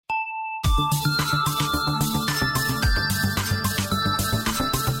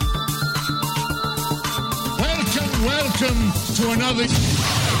Welcome to another...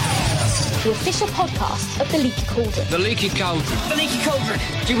 The official podcast of The Leaky Cauldron. The Leaky Cauldron. The Leaky Cauldron.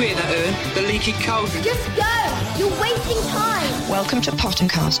 Do you hear that, Ern? The Leaky Cauldron. Just go! You're wasting time! Welcome to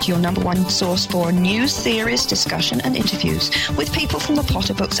Pottercast, your number one source for news, theories, discussion and interviews with people from the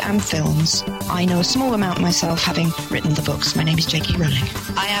Potter books and films. I know a small amount myself, having written the books. My name is J.K. Rowling.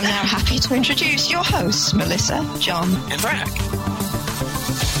 I am now happy to introduce your hosts, Melissa, John And Frank.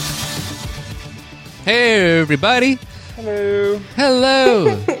 Hey, everybody. Hello.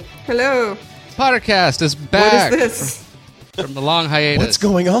 Hello. Hello. Pottercast is back. What is this? From the long hiatus. What's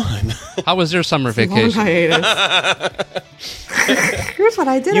going on? How was your summer Long vacation? hiatus. Here's what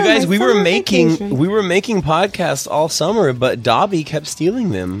I did. You on guys, my we were summer making vacation. podcasts all summer, but Dobby kept stealing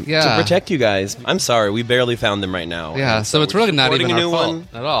them Yeah. to protect you guys. I'm sorry, we barely found them right now. Yeah, And so it's we're really not recording even a our new fault one,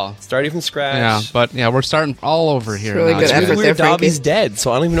 at all. starting from scratch. Yeah, but yeah, we're starting all over here. really now. good It's effort really- there, Frankie. Dobby's dead,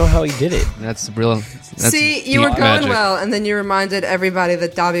 so I don't even know how he did it. That's real. That's See, you were deep going magic. well, and then you reminded everybody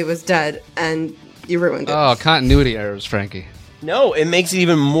that Dobby was dead, and you ruined it. Oh, continuity errors, Frankie. No, it makes it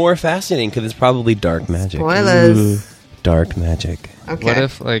even more fascinating because it's probably dark magic. Spoilers. Ooh, dark magic. Okay. What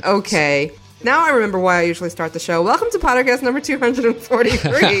if, like... Okay. Now I remember why I usually start the show. Welcome to Pottercast number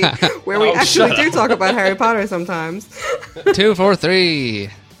 243, where we actually do talk about Harry Potter sometimes. 243.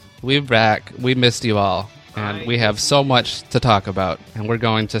 We're back. We missed you all. And we have so much to talk about. And we're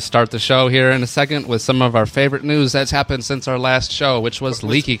going to start the show here in a second with some of our favorite news that's happened since our last show, which was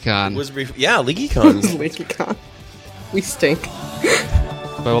LeakyCon. LeakyCon. LeakyCon. We stink.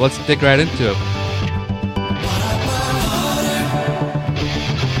 But let's dig right into it.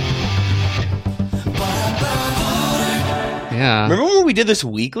 Yeah. Remember when we did this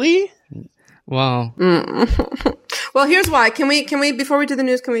weekly? Well, Well, here's why. Can we before we do the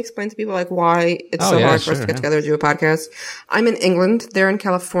news, can we explain to people like why it's Oh, so yeah, hard for us sure, to get yeah. together to do a podcast? I'm in England, they're in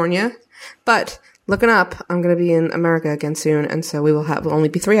California, but looking up, I'm going to be in America again soon, and so we'll only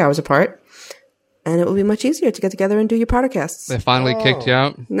be 3 hours apart, and it will be much easier to get together and do your podcasts. they finally kicked you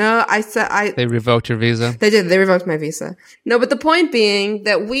out. No, I said They revoked your visa. They did. They revoked my visa. No, but the point being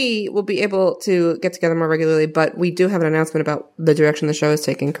that we will be able to get together more regularly, but we do have an announcement about the direction the show is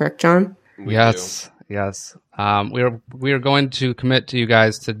taking, correct, John? Yes. We are going to commit to you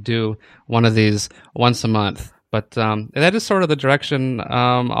guys to do one of these once a month. But that is sort of the direction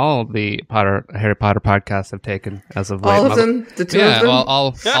all the Harry Potter podcasts have taken as of late. All of them? The two of them? Yeah,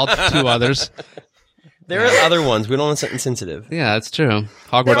 all two others. There are other ones. We don't want something sensitive. Yeah, it's true. No,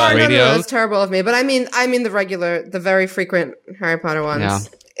 Hogwarts Radio. that's terrible of me. But I mean the very frequent Harry Potter ones. Yeah.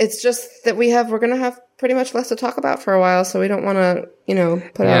 It's just that we're going to have pretty much less to talk about for a while, so we don't want to,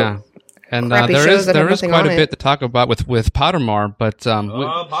 put Yeah. out. And crappy there shows is that have quite nothing a on bit it. to talk about with Pottermore, but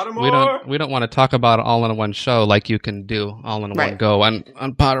Pottermore! we don't want to talk about it all in one show like you can do all in one Right. go on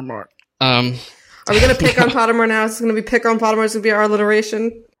Pottermore. Are we going to pick on Pottermore now? It's going to be pick on Pottermore. It's going to be our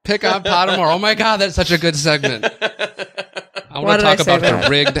alliteration. Pick on Pottermore. Oh my god, that's such a good segment. I Why want to did I talk say about that? the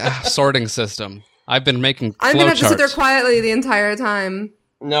rigged sorting system. I've been making I'm going to flow have to sit there charts. quietly the entire time.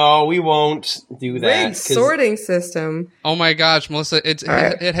 No, we won't do that. Rigged 'cause sorting system. Oh my gosh, Melissa,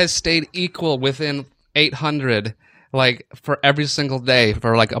 right. it has stayed equal within 800 like for every single day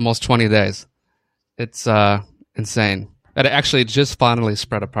for like almost 20 days. It's insane. It actually just finally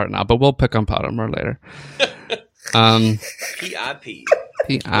spread apart now, but we'll pick on Pottermore later. P-I-P.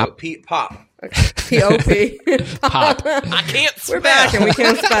 Pop. P-O-P. Pop. I can't spell. We're back and we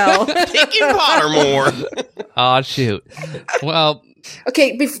can't spell. Picking Pottermore. Oh shoot. Well,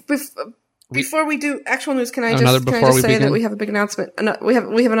 Okay, before we do actual news, can I Another just before we say begin? that we have a big announcement? We have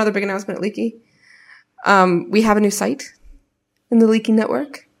another big announcement at Leaky. We have a new site in the Leaky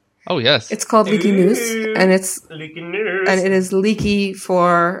network. oh yes. It's called Leaky News, and it is leaky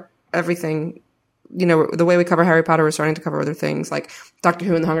for everything. The way we cover Harry Potter, we're starting to cover other things like Doctor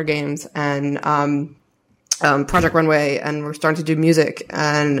Who and the Hunger Games and Project Runway, and we're starting to do music,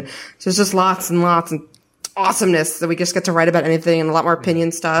 and there's just lots and lots and awesomeness that we just get to write about anything and a lot more opinion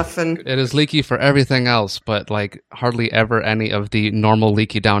stuff. And It is leaky for everything else, but like hardly ever any of the normal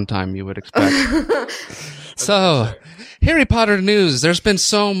leaky downtime you would expect. So, Harry Potter news. There's been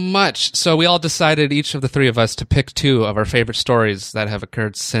so much. So we all decided, each of the three of us, to pick two of our favorite stories that have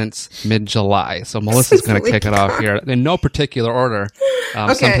occurred since mid-July. So Melissa's going to kick it off here in no particular order.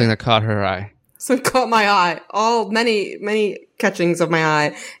 Okay. Something that caught her eye. so it caught my eye. Many catchings of my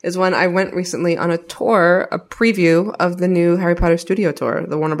eye is when I went recently on a tour, a preview of the new Harry Potter studio tour,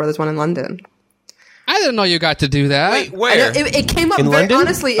 the Warner Brothers one in London. I didn't know you got to do that. Wait, where? It came up In London?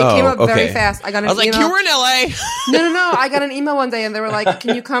 honestly. It came up very okay. fast. I got an I was like, email. you were in LA. No. I got an email one day, and they were like,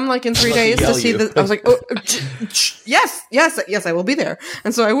 "Can you come like in 3 days to yell see you. the?" I was like, "Oh, yes, I will be there."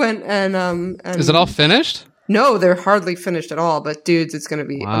 And so I went, and Is it all finished? No, they're hardly finished at all. But dudes, it's going to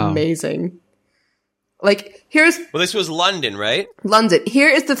be amazing. Like, here's Well, this was London, right? London. Here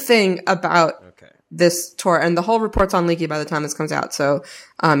is the thing about this tour, and the whole report's on Leaky by the time this comes out, so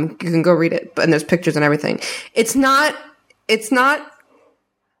you can go read it. And there's pictures and everything. It's not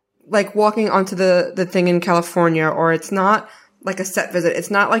like walking onto the thing in California, or it's not like a set visit.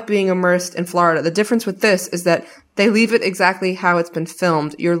 It's not like being immersed in Florida. The difference with this is that they leave it exactly how it's been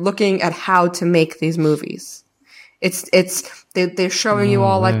filmed. You're looking at how to make these movies. They're showing you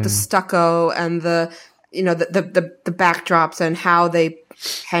all like the stucco and the backdrops and how they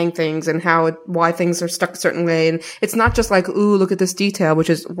hang things and why things are stuck a certain way. And it's not just like, ooh, look at this detail,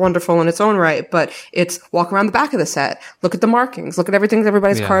 which is wonderful in its own right, but it's walk around the back of the set, look at the markings, look at everything that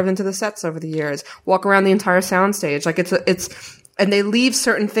everybody's carved into the sets over the years, walk around the entire soundstage. Like and they leave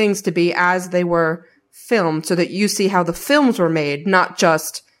certain things to be as they were filmed so that you see how the films were made, not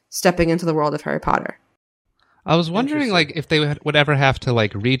just stepping into the world of Harry Potter. I was wondering, like, if they would ever have to,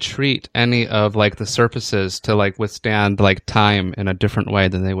 like, retreat any of, like, the surfaces to, like, withstand, like, time in a different way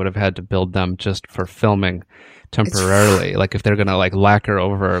than they would have had to build them just for filming temporarily. Like, if they're going to, like, lacquer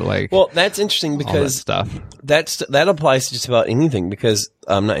over, like... Well, that's interesting because that stuff. that applies to just about anything because,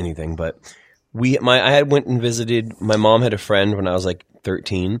 not anything, but I went and visited, my mom had a friend when I was, like,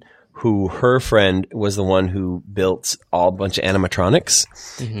 13 who her friend was the one who built a bunch of animatronics,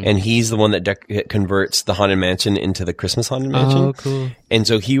 and he's the one that converts the Haunted Mansion into the Christmas Haunted Mansion. Oh, cool. And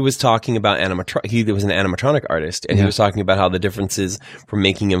so he was talking about he was an animatronic artist, and he was talking about how the differences from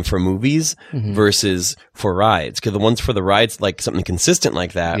making them for movies versus for rides. Because the ones for the rides, like something consistent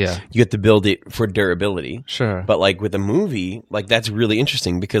like that, you get to build it for durability. Sure. But like with a movie, like that's really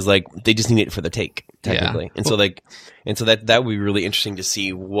interesting because like they just need it for the take, technically. And so like, that would be really interesting to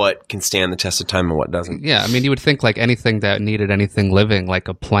see what can stand the test of time and what doesn't. Yeah, I mean, you would think like anything that needed anything living, like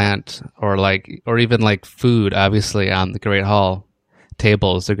a plant or even like food, obviously on the Great Hall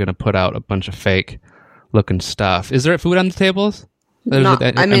tables, they're going to put out a bunch of fake looking stuff. Is there food on the tables?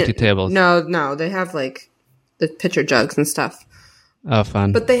 Empty tables. No, they have like the pitcher jugs and stuff. Oh,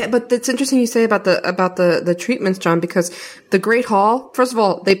 fun. But it's interesting you say about the treatments, John, because the Great Hall, first of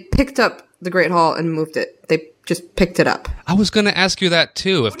all, they picked up the Great Hall and moved it. They just picked it up. I was going to ask you that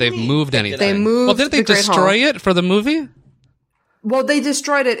too, if they've moved anything. They moved. Well, did they destroy it for the movie? Well, they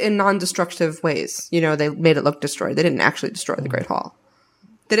destroyed it in non-destructive ways. You know, they made it look destroyed. They didn't actually destroy the Great Hall.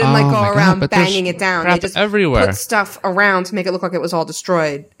 They didn't go around banging it down. They just everywhere. Put stuff around to make it look like it was all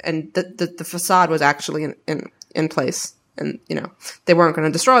destroyed, and the facade was actually in place. And you know, they weren't going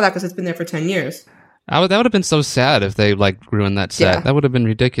to destroy that because it's been there for 10 years. That would have been so sad if they like ruined that set. Yeah. That would have been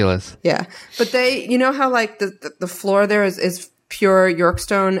ridiculous. Yeah, but you know how like the floor there is pure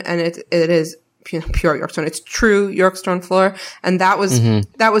Yorkstone, and it is pure Yorkstone. It's true Yorkstone floor, and that was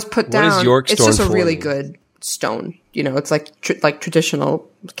put down. What is Yorkstone? It's just a for? really good stone. You know, it's like traditional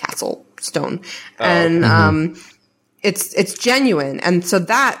castle stone, and it's genuine, and so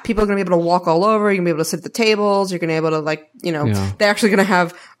that people are going to be able to walk all over. You're going to be able to sit at the tables. You're going to be able to like they're actually going to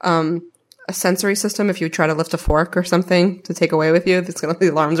have a sensory system if you try to lift a fork or something to take away with you. The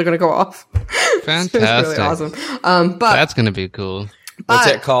alarms are going to go off. Fantastic. It's really awesome. But that's going to be cool. What's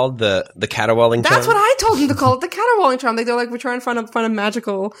that called? The caterwauling charm? That's what I told them to call it, the caterwauling charm. They're like, we're trying to find a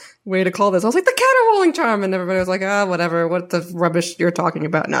magical way to call this. I was like, the caterwauling charm, and everybody was like, whatever. What the rubbish you're talking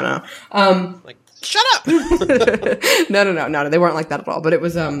about? No. Shut up! No. They weren't like that at all. But it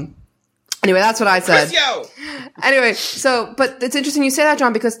was Anyway, that's what I said. Anyway, but it's interesting you say that,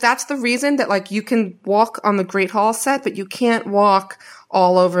 John, because that's the reason that like you can walk on the Great Hall set, but you can't walk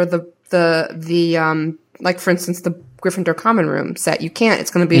all over the like for instance the Gryffindor Common Room set. You can't.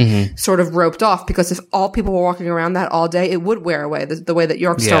 It's going to be sort of roped off because if all people were walking around that all day, it would wear away the way that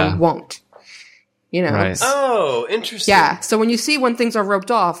Yorkstone won't. You know? Right. Oh, interesting. Yeah. So when things are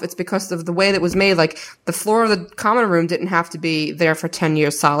roped off, it's because of the way that it was made. Like the floor of the common room didn't have to be there for 10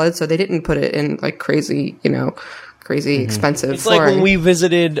 years solid, so they didn't put it in like crazy expensive It's flooring. like when we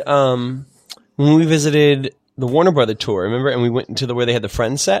visited the Warner Brother tour, remember? And we went into where they had the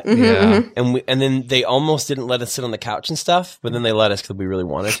Friends set. Yeah. And then they almost didn't let us sit on the couch and stuff, but then they let us because we really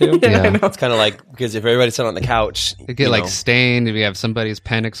wanted to. Yeah. It's kind of like, because if everybody sat on the couch, It'd get like stained if you have somebody's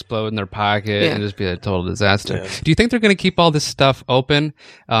pen explode in their pocket and just be a total disaster. Yeah. Do you think they're going to keep all this stuff open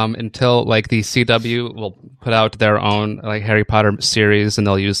until like the CW will put out their own like Harry Potter series and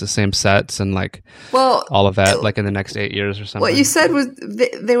they'll use the same sets and like all of that like in the next 8 years or something? What you said was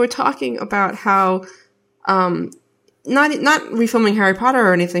they were talking about how not refilming Harry Potter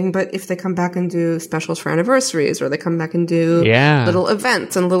or anything, but if they come back and do specials for anniversaries or they come back and do little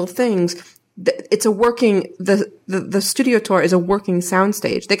events and little things, it's a working the studio tour is a working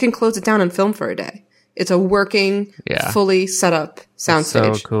soundstage. They can close it down and film for a day. It's a working, fully set up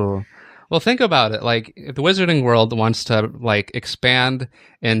soundstage. So cool. Well, think about it. Like, if the Wizarding World wants to like expand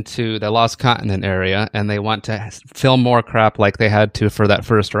into the Lost Continent area, and they want to film more crap like they had to for that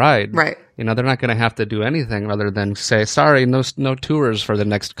first ride, right? You know, they're not going to have to do anything other than say, "Sorry, no tours for the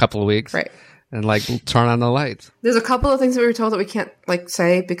next couple of weeks," right? And like turn on the lights. There's a couple of things that we were told that we can't like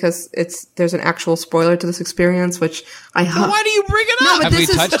say because there's an actual spoiler to this experience, which I why do you bring it up? No, have we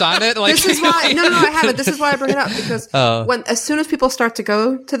touched on it? Like, this is why. No, I haven't. This is why I bring it up because as soon as people start to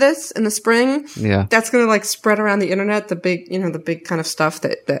go to this in the spring, that's going to like spread around the internet. The big kind of stuff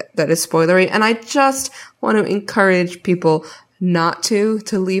that is spoilery, and I just want to encourage people not to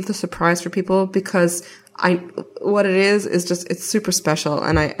leave the surprise for people because. What it is just, it's super special.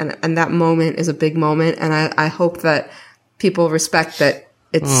 And that moment is a big moment. And I hope that people respect that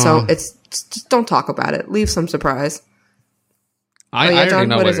it's just don't talk about it. Leave some surprise. I already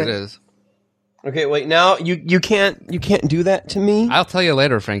know what it is. Okay, wait, now you can't do that to me? I'll tell you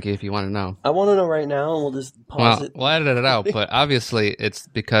later, Frankie, if you want to know. I want to know right now and we'll just pause it. We'll edit it out, but obviously it's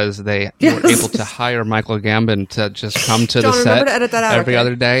because they were able to hire Michael Gambon to just come to the set every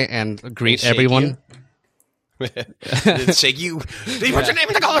other day and greet everyone. Shake you. Did you put your name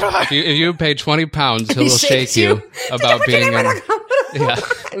in the Colorado? If you pay £20, he will shake you about being in. Yeah,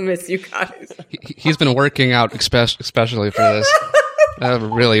 I miss you guys. He's been working out especially for this.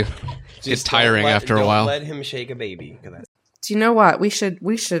 Really, it's tiring after a while. Let him shake a baby. Do you know what? We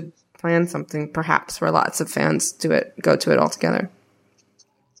should plan something perhaps where lots of fans go to it all together.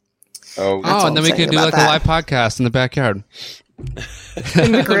 Oh, and then we could do like a live podcast in the backyard.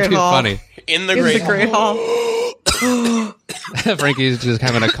 In the Great Hall. Funny. In the Great Hall. Frankie's just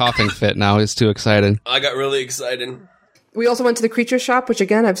having a coughing fit now. He's too excited. I got really excited. We also went to the Creature Shop, which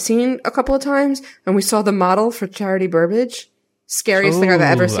again I've seen a couple of times, and we saw the model for Charity Burbage. Scariest thing I've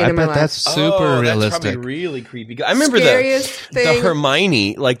ever seen in my life. That's super realistic. That's probably really creepy. I remember the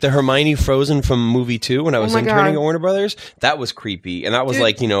Hermione, like the Hermione Frozen from movie 2 when I was interning at Warner Brothers. That was creepy, and that was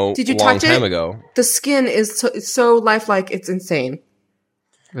did you a long touch time ago. The skin is so lifelike, it's insane.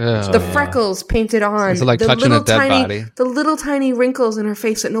 The freckles painted on. It's like touching a dead body. The little tiny wrinkles in her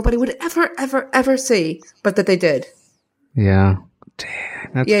face that nobody would ever see, but that they did. Yeah.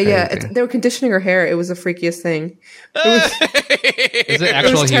 Dang, that's crazy. They were conditioning her hair. It was the freakiest thing. Is it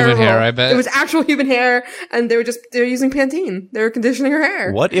actual human hair? I bet it was actual human hair, and they were using Pantene. They were conditioning her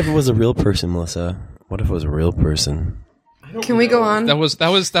hair. What if it was a real person, Melissa? What if it was a real person? Can we go on? That was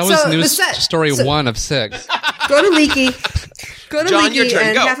news story 1 of 6. Go to Leaky. Go to John, Leaky, turn,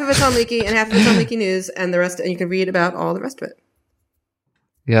 and go. half of it's on Leaky, and half of it's on Leaky News, and the rest, and you can read about all the rest of it.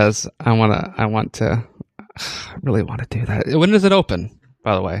 Yes, I really want to do that. When does it open?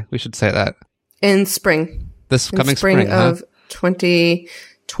 By the way, we should say that in spring. Coming spring of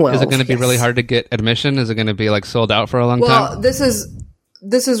 2012. Is it going to be really hard to get admission? Is it going to be like sold out for a long time? Well, this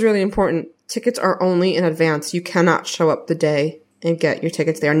is really important. Tickets are only in advance. You cannot show up the day and get your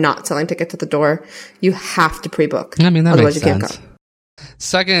tickets. They are not selling tickets at the door. You have to pre-book. I mean, that otherwise makes you can't sense. go.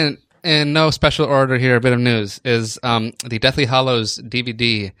 Second, in no special order here, a bit of news is the Deathly Hallows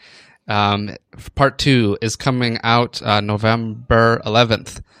DVD. Part 2 is coming out November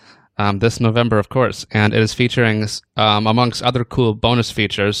 11th. This November, of course, and it is featuring, amongst other cool bonus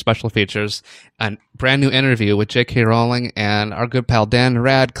features, special features, a brand new interview with J.K. Rowling and our good pal Dan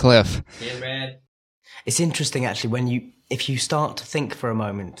Radcliffe. Yeah, Rad. It's interesting, actually, if you start to think for a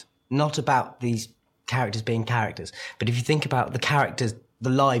moment, not about these characters being characters, but if you think about the characters, the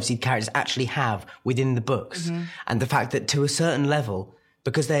lives these characters actually have within the books, and the fact that to a certain level,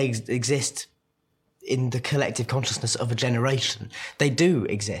 because they exist in the collective consciousness of a generation, they do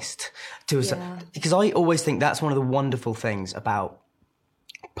exist. Because I always think that's one of the wonderful things about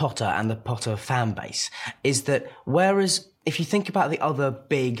Potter and the Potter fan base, is that whereas if you think about the other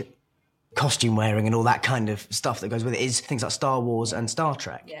big costume wearing and all that kind of stuff that goes with it, is things like Star Wars and Star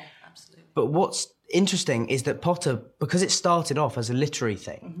Trek. Yeah. But what's interesting is that Potter, because it started off as a literary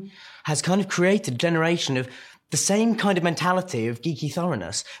thing, has kind of created a generation of the same kind of mentality of geeky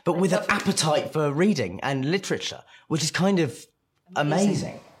thoroughness, but with an appetite for reading and literature, which is kind of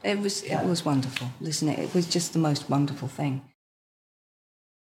amazing. It was wonderful. Listen, it was just the most wonderful thing.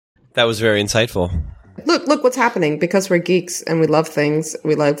 That was very insightful. Look what's happening. Because we're geeks and we love things,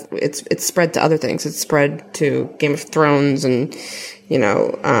 it's spread to other things. It's spread to Game of Thrones and,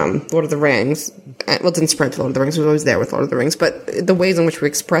 Lord of the Rings. Well, it didn't spread to Lord of the Rings. It was always there with Lord of the Rings. But the ways in which we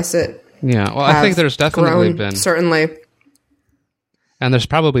express it. Yeah, well, I think there's definitely been. Certainly. And there's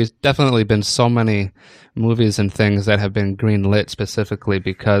definitely been so many movies and things that have been greenlit specifically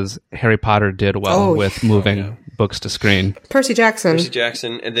because Harry Potter did well with moving books to screen. Percy Jackson,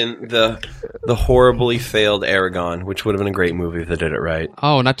 and then the horribly failed Aragon, which would have been a great movie if they did it right.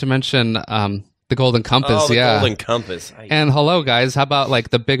 Oh, not to mention the Golden Compass. Golden Compass. And hello, guys. How about like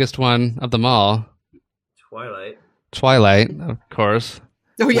the biggest one of them all? Twilight, of course.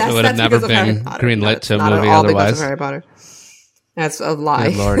 Oh yes, it would have never been greenlit to a movie otherwise. Harry Potter. That's a lie.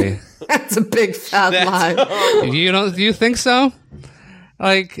 Good lordy. That's a big fat lie. Do you think so?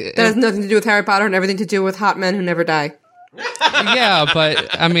 Like that has nothing to do with Harry Potter and everything to do with hot men who never die. Yeah,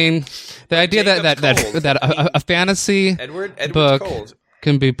 but I mean, the idea that a fantasy book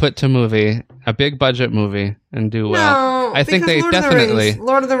can be put to movie, a big budget movie, and do well. No, I think they definitely.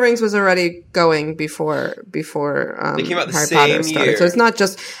 Lord of the Rings was already going before they came out the Harry same Potter started. year. So it's not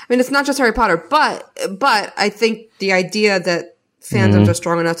just Harry Potter, but I think the idea that fandoms are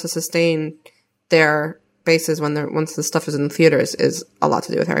strong enough to sustain their bases once the stuff is in the theaters is a lot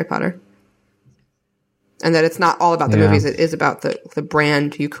to do with Harry Potter. And that it's not all about the movies, it is about the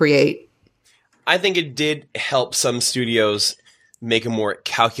brand you create. I think it did help some studios make a more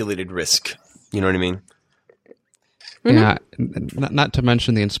calculated risk. You know what I mean? Yeah, not to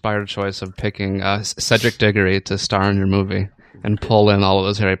mention the inspired choice of picking Cedric Diggory to star in your movie and pull in all of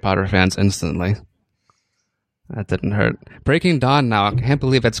those Harry Potter fans instantly. That didn't hurt. Breaking Dawn now, I can't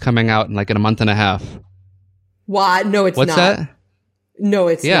believe it's coming out in a month and a half. What? No, it's What's not. What's that? No,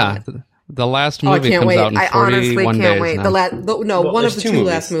 it's not. Yeah. The last movie comes wait. out in 41 days. I honestly can't wait. Now. One of the two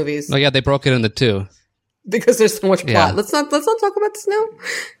last movies. Oh yeah, they broke it into two. Because there's so much plot. Yeah. Let's not talk about this now.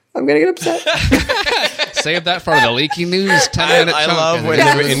 I'm gonna get upset. Save that for the leaky news 10-minute I chunk. love when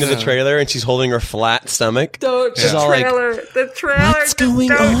they were into the trailer and she's holding her flat stomach. She's all the trailer. What's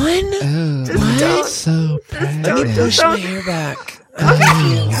going on? Oh, don't. So Let me push my hair back. I'm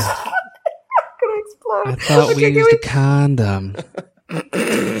gonna explode. I thought we used a condom.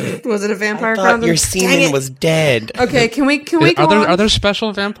 Was it a vampire I thought condom? your semen was dead. Okay, can we go on? Are there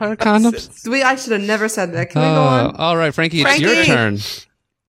special vampire condoms? I should have never said that. Can we go on? All right, Frankie, it's your turn.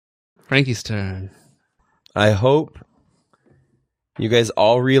 Frankie's turn. I hope you guys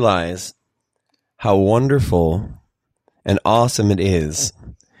all realize how wonderful and awesome it is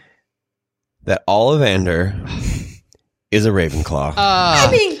that Ollivander is a Ravenclaw. I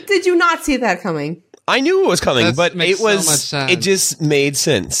mean, did you not see that coming? I knew it was coming, but makes it was so much sense. it just made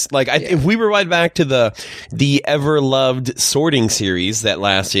sense. If we rewind back to the ever loved sorting series that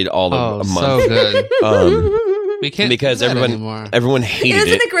lasted all of a month. So good. We can't because do that everyone anymore. hated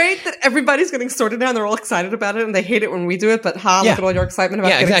Isn't it great that everybody's getting sorted now and they're all excited about it and they hate it when we do it, but look at all your excitement about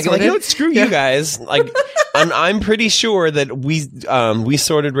getting exactly. sorted. Screw you guys. I'm pretty sure that we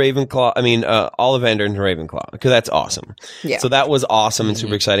sorted Ravenclaw. I mean, Ollivander into Ravenclaw because that's awesome. Yeah. So that was awesome and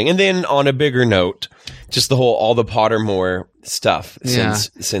super exciting. And then on a bigger note, just all the Pottermore stuff since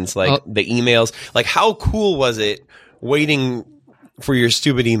the emails. How cool was it waiting for your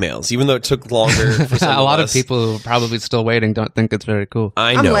stupid emails, even though it took longer for some a lot of of people who are probably still waiting don't think it's very cool.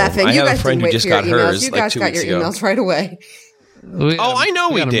 I know. I'm laughing. I You have guys a friend didn't who wait just for your got emails. hers You guys 2 got weeks your ago. emails right away. I know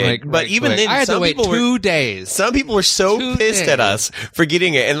we did, but even then, I had to some wait people 2 days. Some people were so 2 pissed at us for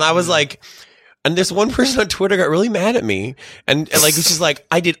getting it, and I was like, and this one person on Twitter got really mad at me, and it's just like,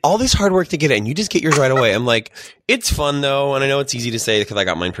 I did all this hard work to get it, and you just get yours right away. I'm like, it's fun though, and I know it's easy to say because I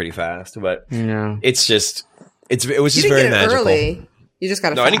got mine pretty fast, but it's just, it was just very magical. Early. You just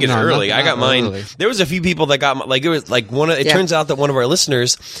got I didn't get it early. I got mine. Early. There was a few people that got it was one. It turns out that one of our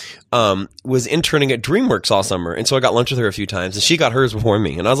listeners was interning at DreamWorks all summer, and so I got lunch with her a few times, and she got hers before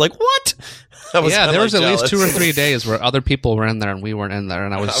me, and I was like, "What?" There was at least 2 or 3 days where other people were in there and we weren't in there,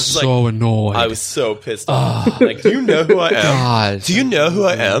 and I was so annoyed. I was so pissed off. Do you know who I am? God. Do you know who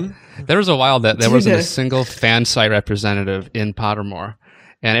I am? There was a while that there wasn't a single fan site representative in Pottermore,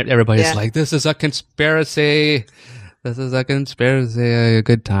 and everybody's like, "This is a conspiracy. This is a conspiracy."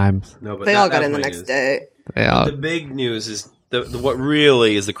 Good times. No, but they all got in the next day. The big news is what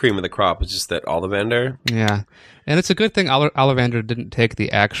really is the cream of the crop is just that Ollivander. Yeah. And it's a good thing Ollivander didn't take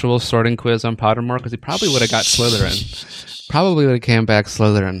the actual sorting quiz on Pottermore, because he probably would have got Slytherin. Probably would have came back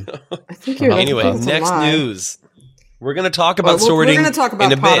Slytherin. I think you're Anyway, next news. We're going to talk about sorting. We're going to talk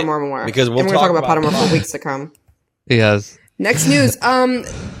about in a Pottermore bit, more. Because we're going to talk about Pottermore for weeks to come. Yes. Next news.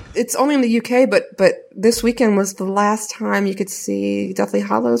 It's only in the UK, but this weekend was the last time you could see Deathly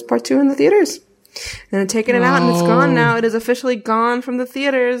Hallows Part 2 in the theaters. And they're taking it out, and it's gone now. It is officially gone from the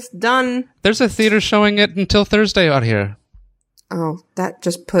theaters. Done. There's a theater showing it until Thursday out here. Oh, that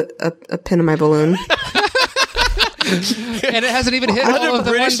just put a pin in my balloon. And it hasn't even hit all of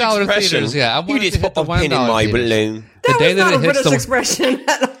the $1 theaters. Yeah, I wanted you just to hit put the a pin in my $1 balloon. That day was that not it a hits British the- expression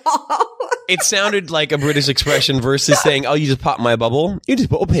at all. It sounded like a British expression versus saying, "Oh, you just popped my bubble." You just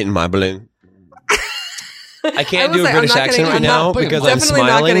put a pin in my balloon. I can't do a British accent right now because I'm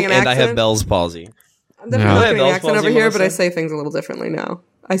smiling and I have Bell's palsy. I'm definitely not getting an accent over here, but I say things a little differently now.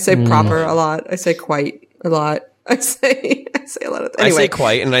 I say proper a lot. I say quite a lot. I say a lot of things. I Anyway. say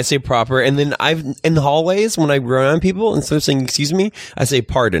quite and I say proper, and then I've in the hallways when I run around people, instead of saying excuse me, I say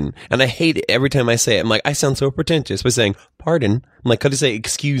pardon, and I hate it every time I say it. I'm like, I sound so pretentious by saying pardon. I'm like, could I say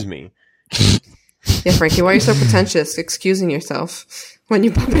excuse me? Yeah, Frankie, why are you so pretentious? Excusing yourself when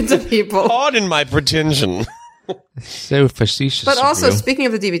you bump into people. Pardon my pretension. So facetious. But also, of you. speaking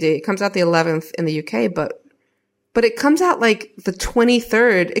of the DVD, it comes out the 11th in the UK, but it comes out like the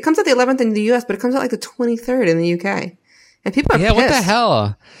 23rd. It comes out the 11th in the US, but it comes out like the 23rd in the UK. And people are pissed. What the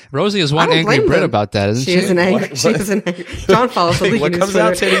hell? Rosie is one angry Brit about that, isn't she? She is an angry. She is an angry. John follows the What news comes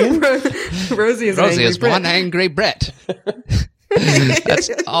out today? Rosie is one angry Brit. That's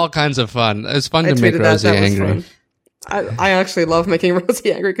all kinds of fun. It's fun to make tweeted Rosie that was angry. fun. I actually love making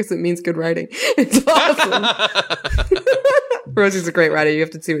Rosie angry because it means good writing. It's awesome. Rosie's a great writer. You have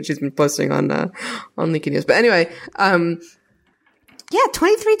to see what she's been posting on Leaky News. But anyway, yeah,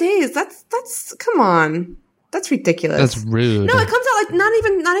 23 days. That's come on. That's ridiculous. That's rude. No, it comes out like not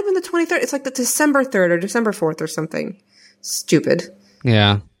even the 23rd. It's like the December 3rd or December 4th or something. Stupid.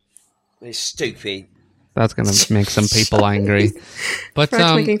 Yeah. It's stupid. That's going to make some people angry. But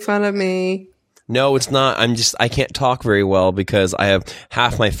Fred's making fun of me. No, it's not. I can't talk very well because I have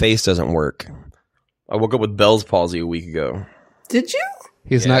half my face doesn't work. I woke up with Bell's palsy a week ago. Did you?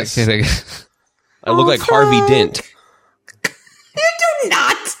 He's not kidding. I look like Harvey Dent. You do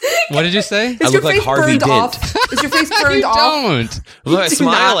not. What did you say? I look like Harvey Dent. Is your face burned off? Don't. Look, I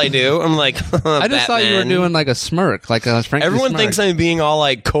smile, I do. I'm like, I just thought you were doing like a smirk, like a Frankie Everyone smirk. thinks I'm being all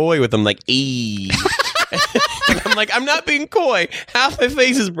like coy with them, like, eee. I'm like, I'm not being coy. Half my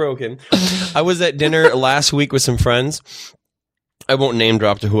face is broken. I was at dinner last week with some friends. I won't name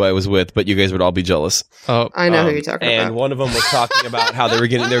drop to who I was with, but you guys would all be jealous. Oh, I know who you're talking about. And one of them was talking about how they were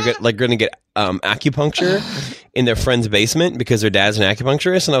going to get acupuncture in their friend's basement because their dad's an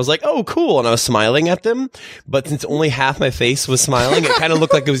acupuncturist. And I was like, oh, cool. And I was smiling at them, but since only half my face was smiling, it kind of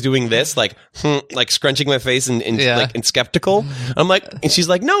looked like I was doing this, like scrunching my face and skeptical. I'm like, and she's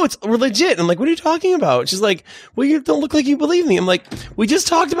like, no, we're legit. I'm like, what are you talking about? She's like, well, you don't look like you believe me. I'm like, we just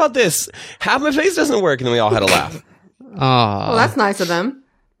talked about this. Half my face doesn't work. And then we all had a laugh. Well, that's nice of them.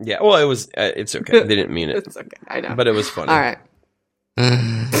 Yeah, well, it was. It's okay. They didn't mean it. It's okay. I know, but it was funny. All right.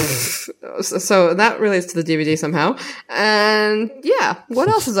 So that relates to the DVD somehow, and yeah, what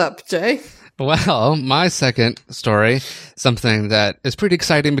else is up, Jay? Well, my second story, something that is pretty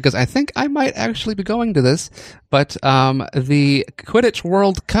exciting because I think I might actually be going to this, but the Quidditch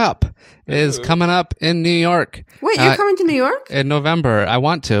World Cup is coming up in New York. Wait, you're coming to New York? In November. I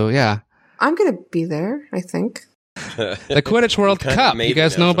want to, yeah. I'm going to be there, I think. The Quidditch World Cup. You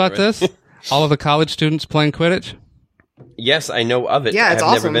guys know about this? All of the college students playing Quidditch? Yes, I know of it. Yeah, it's I've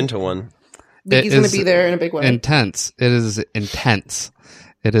awesome. never been to one. He's going to be there in a big way. Intense. It is intense.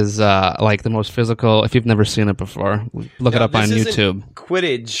 It is like the most physical. If you've never seen it before, look it up on YouTube.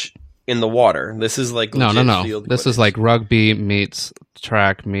 Quidditch in the water. This is like no. Field this Quidditch. is like rugby meets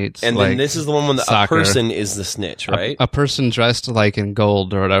track meets. And like then this is the one when a person is the snitch, right? A person dressed like in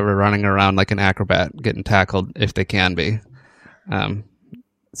gold or whatever, running around like an acrobat, getting tackled if they can be.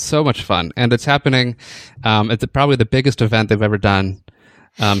 So much fun, and it's happening. It's probably the biggest event they've ever done.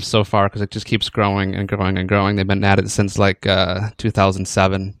 So far, because it just keeps growing and growing and growing. They've been at it since like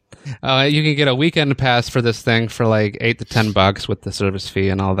 2007. You can get a weekend pass for this thing for like $8 to $10 with the service fee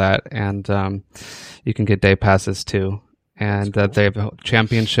and all that, and you can get day passes too. And they have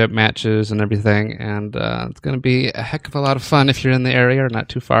championship matches and everything, and it's going to be a heck of a lot of fun. If you're in the area or not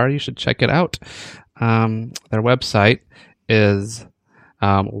too far, you should check it out. Their website is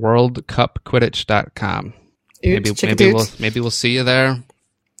worldcupquidditch.com. Maybe we'll see you there.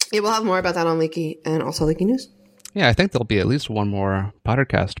 Yeah, we'll have more about that on Leaky and also Leaky News. Yeah, I think there'll be at least one more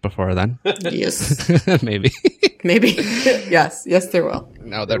Pottercast before then. Yes. Maybe. Maybe. Yes, there will.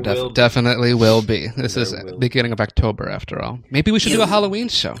 No, there definitely will be. This is beginning of October, after all. Maybe we should do a Halloween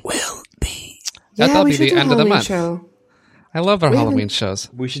show. Will be. That'll be we should the do a end of the Halloween month. show. I love our Halloween shows.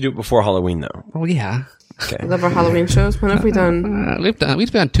 We should do it before Halloween, though. Oh yeah, Okay. I love our Halloween shows. When have we done?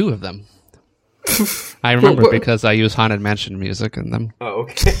 we've done 2 of them. I remember because I use Haunted Mansion music in them. Oh,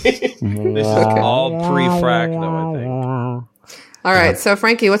 okay. This is all pre-frack, though, I think. All right, so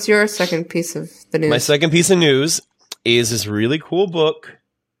Frankie, what's your second piece of the news? My second piece of news is this really cool book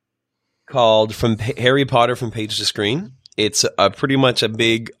called Harry Potter from Page to Screen. It's pretty much a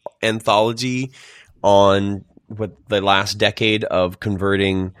big anthology on what the last decade of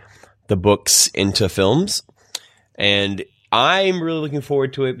converting the books into films. And I'm really looking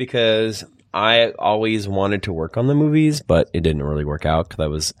forward to it because I always wanted to work on the movies, but it didn't really work out because I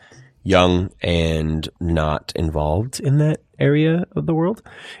was young and not involved in that area of the world.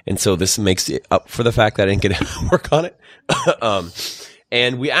 And so this makes it up for the fact that I didn't get to work on it.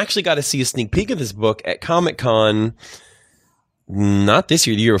 And we actually got to see a sneak peek of this book at Comic-Con, not this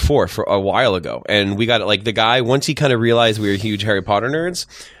year, the year before, for a while ago. And we got it, like, the guy, once he kind of realized we were huge Harry Potter nerds,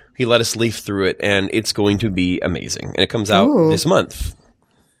 he let us leaf through it, and it's going to be amazing. And it comes out this month.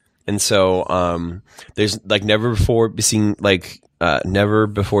 And so, there's like never before seen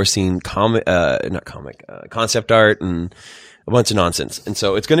concept art and a bunch of nonsense. And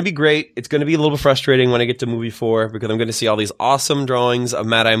so it's going to be great. It's going to be a little bit frustrating when I get to movie 4 because I'm going to see all these awesome drawings of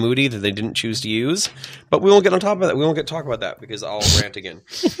Mad-Eye Moody that they didn't choose to use. But we won't get on top of that. We won't get to talk about that because I'll rant again.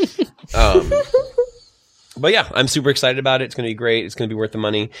 But yeah, I'm super excited about it. It's going to be great. It's going to be worth the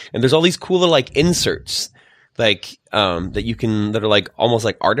money. And there's all these cool little like inserts like that are like almost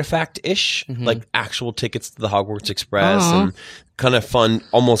like artifact-ish, like actual tickets to the Hogwarts Express and kind of fun,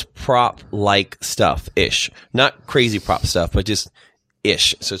 almost prop-like stuff-ish. Not crazy prop stuff, but just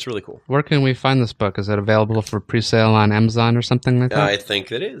ish. So it's really cool. Where can we find this book? Is it available for pre-sale on Amazon or something like that? I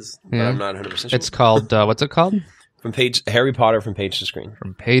think it is, but I'm not 100% sure. It's called, what's it called? Harry Potter from Page to Screen.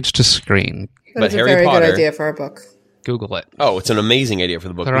 From Page to Screen. That's a very good idea for a book. Google it. Oh, it's an amazing idea for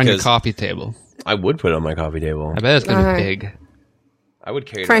the book. Put it on your coffee table. I would put it on my coffee table. I bet it's going to be big. I would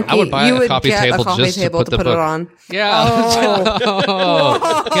carry it Frankie, around. I would buy a coffee table just to put the book it on. Yeah.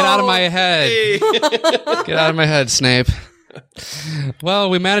 Oh. Get out of my head. Get out of my head, Snape.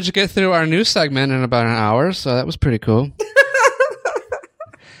 Well, we managed to get through our news segment in about an hour, so that was pretty cool.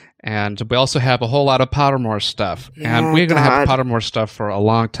 And we also have a whole lot of Pottermore stuff. And we're going to have Pottermore stuff for a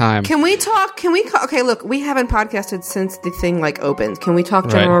long time. Can we talk? Okay, look, we haven't podcasted since the thing opened. Can we talk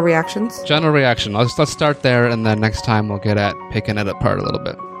general reactions? General reaction. Let's start there, and then next time we'll get at picking it apart a little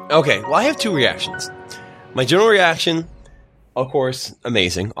bit. Okay, well, I have 2 reactions. My general reaction, of course,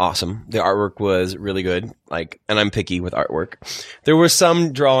 amazing, awesome. The artwork was really good, and I'm picky with artwork. There were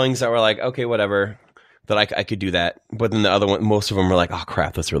some drawings that were like, okay, whatever, that I could do that. But then the other one, most of them were like, oh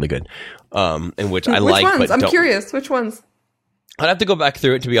crap, that's really good. And which I like, ones? but I'm curious, which ones? I'd have to go back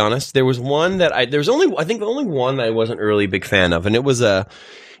through it, to be honest. There was one that I think the only one that I wasn't really a big fan of, and it was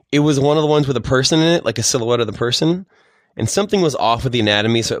one of the ones with a person in it, like a silhouette of the person, and something was off with the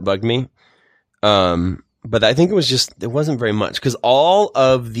anatomy, so it bugged me. But I think it wasn't very much, because all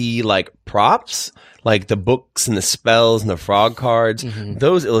of the props, like the books and the spells and the frog cards,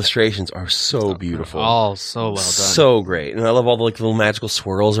 those illustrations are so beautiful. Oh, so well done. So great. And I love all the little magical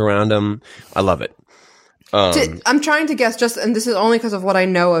swirls around them. I love it. I'm trying to guess, and this is only because of what I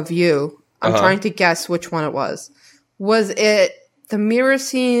know of you. I'm trying to guess which one it was. Was it the mirror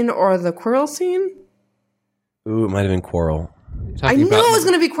scene or the Quirrell scene? Ooh, it might have been Quirrell. I knew it was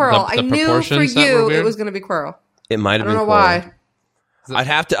going to be Quirrell. I knew for you it was going to be Quirrell. It might have been Quirrell. I don't know why. I'd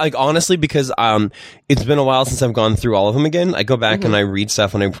have to, honestly, because it's been a while since I've gone through all of them again. I go back and I read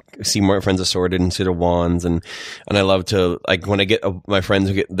stuff when I see more Friends Assorted and Cedar Wands, and I love to, when I get my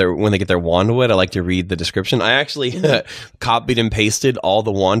friends when they get their Wandwood, I like to read the description. I actually copied and pasted all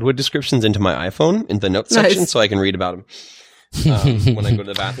the Wandwood descriptions into my iPhone, in the notes section, so I can read about them. When I go to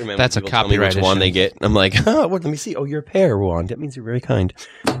the bathroom, and that's a copyright tell me which issue. wand they get. I'm like, let me see. Oh, you're a pear wand. That means you're very kind.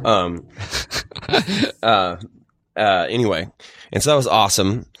 Anyway, and so that was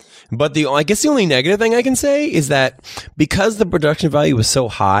awesome. But I guess the only negative thing I can say is that because the production value was so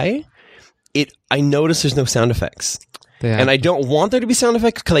high, I noticed there's no sound effects, and I don't want there to be sound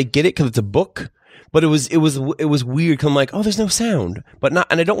effects because I get it because it's a book. But it was weird because I'm like, oh, there's no sound, and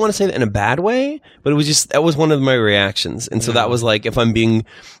I don't want to say that in a bad way, but it was just, that was one of my reactions. And so that was if I'm being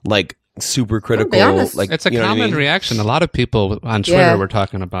super critical. honest. Like It's a you know what I common mean? reaction. A lot of people on Twitter Yeah. were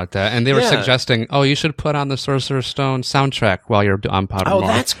talking about that, and they were Yeah. suggesting, "Oh, you should put on the Sorcerer's Stone soundtrack while you're on Pottermore." Oh,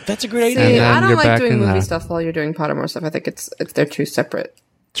 that's a great See, idea. then I don't you're like back doing in movie the- stuff while you're doing Pottermore stuff. I think it's they're two separate.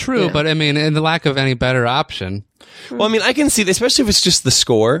 True, Yeah. but I mean, in the lack of any better option, Well, I mean, I can see, especially if it's just the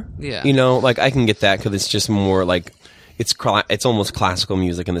score. Yeah. You know, like I can get that because it's just more like it's almost classical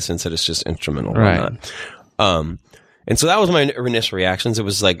music in the sense that it's just instrumental, Right. Not. And so that was my initial reactions. It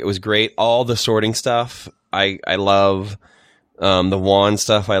was great. All the sorting stuff, I love. The wand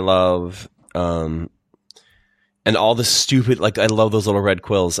stuff, I love. And all the stupid, like, I love those little red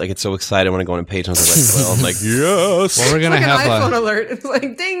quills. I get so excited when I go on a page and there's a red quill. I'm like, yes. well, we're gonna Like an have iPhone a. alert. It's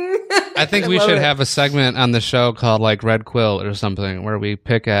like ding. I think we love should it. have a segment on the show called like Red Quill or something, where we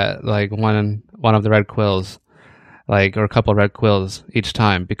pick at like one of the red quills, like, or a couple of red quills each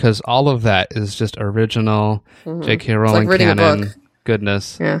time, because all of that is just original J.K. Rowling reading a canon book.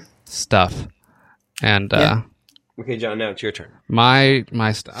 goodness Yeah. stuff. And Okay, John, now it's your turn.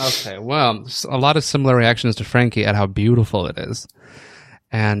 okay, well, a lot of similar reactions to Frankie at how beautiful it is.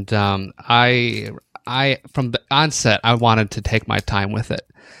 And I from the onset, I wanted to take my time with it,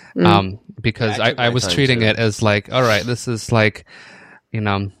 because Yeah, I took I my was time, treating too. it as like, all right, this is like, you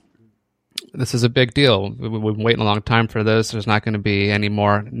know, this is a big deal. We've been waiting a long time for this. There's not going to be any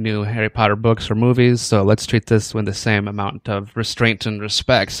more new Harry Potter books or movies, so let's treat this with the same amount of restraint and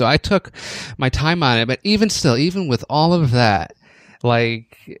respect. So I took my time on it, but even still, even with all of that,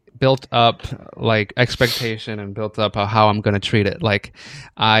 like, built up like expectation and built up how I'm going to treat it, like,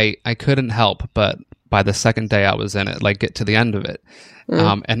 I couldn't help but by the second day I was in it, like, get to the end of it.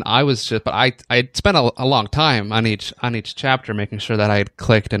 And I was just, but I spent a long time on each chapter, making sure that I had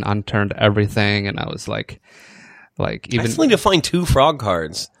clicked and unturned everything. And I was like I even still need to find 2 frog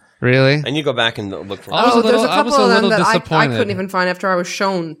cards. really, I need to go back and look for I was a there's little- a I couple was a of them little that I disappointed. couldn't even find after I was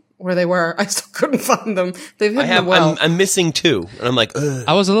shown where they were. I still couldn't find them. They've hidden them well. I'm missing 2. And I'm like, ugh.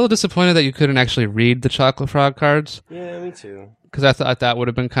 I was a little disappointed that you couldn't actually read the Chocolate Frog cards, Yeah, me too. because I thought that would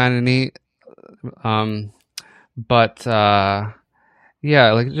have been kind of neat. But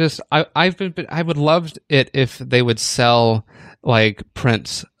yeah, like, just I would love it if they would sell like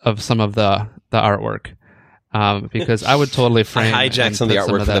prints of some of the artwork, because I would totally frame. I hijacked and some of the put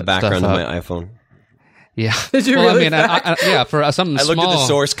artwork of from the that background stuff of up. my iPhone. Yeah, Did you well, really? I mean, yeah, for something I looked small. at the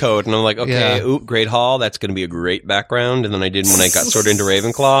source code and I'm like, okay, Yeah. Great Hall, that's going to be a great background. And then I did when I got sorted into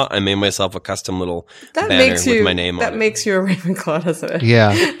Ravenclaw, I made myself a custom little that banner makes you. with my name that on it. makes you a Ravenclaw, doesn't it?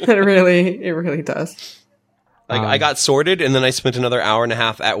 Yeah, it really does. Like I got sorted and then I spent another hour and a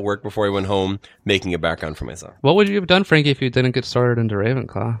half at work before I went home making a background for myself. what would you have done, Frankie, if you didn't get started into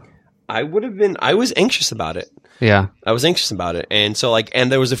Ravenclaw? I was anxious about it. Yeah, I was anxious about it. And so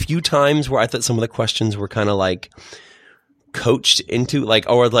and there was a few times where I thought some of the questions were kind of like coached into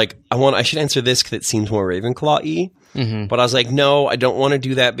I should answer this because it seems more Ravenclaw-y. Mm-hmm. But I was like, no, I don't want to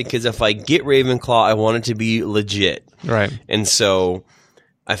do that because if I get Ravenclaw, I want it to be legit. right. And so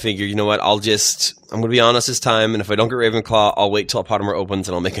I figure, you know what, I'm going to be honest this time. And if I don't get Ravenclaw, I'll wait till Pottermore opens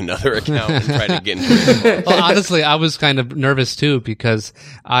and I'll make another account and try to get into Ravenclaw. Well, honestly, I was kind of nervous too, because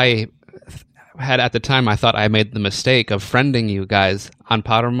I had at the time I thought I made the mistake of friending you guys on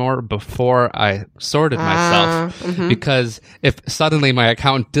Pottermore before I sorted myself, because if suddenly my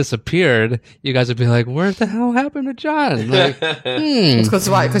account disappeared, you guys would be like, "Where the hell happened to John?" Like, Because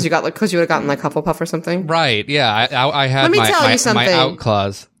why? Because you would have gotten like Hufflepuff or something. right? Yeah, I had Let me my tell you my something. out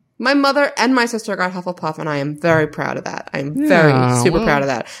clause. My mother and my sister got Hufflepuff, and I am very proud of that. I'm Yeah, very super well- proud of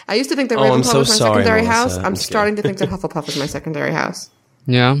that. I used to think that Oh, I'm Ravenclaw so was my sorry, secondary Melissa. house. I'm I'm scared. starting to think that Hufflepuff is my secondary house.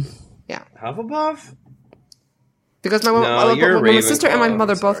 Yeah, Yeah, Hufflepuff? because my No, you're when my sister and my Ravenclaw.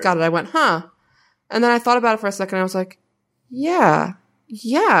 mother I'm both sorry. got it, I went, huh? And then I thought about it for a second. And I was like, yeah,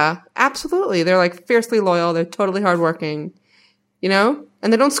 absolutely. They're like fiercely loyal. They're totally hardworking, you know,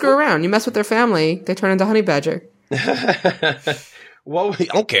 and they don't screw around. You mess with their family, they turn into Honey Badger. Well, I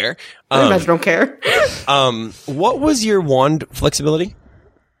don't care. Honey Badger don't care. What was your wand flexibility?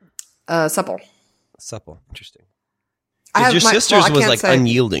 Supple. Supple. Interesting. I Because your sister's I was can't like say-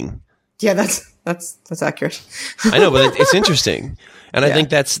 unyielding. Yeah, that's accurate. I know, but it's interesting, and I Yeah. think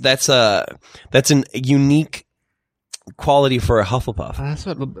that's an unique quality for a Hufflepuff. that's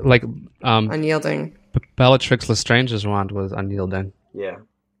what like Unyielding. Bellatrix Lestrange's wand was unyielding. Yeah.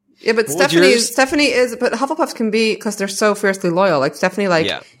 Yeah, but What was yours? Stephanie is, but Hufflepuffs can be because they're so fiercely loyal. Like Stephanie, like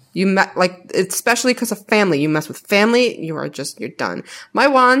Yeah. like especially because of family. You mess with family, you're done. My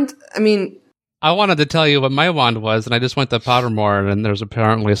wand, I mean, I wanted to tell you what my wand was, and I just went to Pottermore, and there's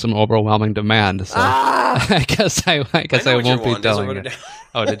apparently some overwhelming demand. So I guess I know what your won't be wand is. I telling wrote it. it down.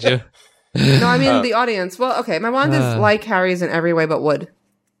 Oh, did you? no, I mean the audience. Well, okay, my wand is like Harry's in every way but wood.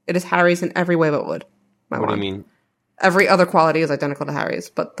 It is Harry's in every way but wood. What do you mean? Every other quality is identical to Harry's,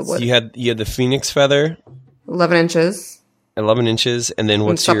 but the wood. So you had the phoenix feather. 11 inches. 11 inches, and then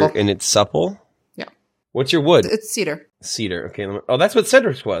what's supple. and it's supple? Yeah. What's your wood? It's cedar. Cedar. Okay. That's what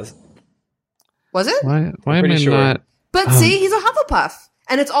Cedric's was. Was it? Why am pretty I sure. not? But see, he's a Hufflepuff.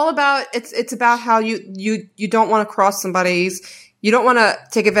 And it's all about, it's about how you don't want to cross somebody's, you don't want to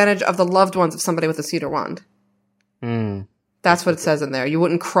take advantage of the loved ones of somebody with a cedar wand. Mm. That's what it says in there. You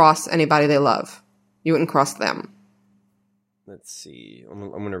wouldn't cross anybody they love. You wouldn't cross them. Let's see. I'm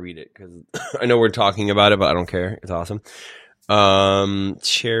going to read it because I know we're talking about it, but I don't care. It's awesome.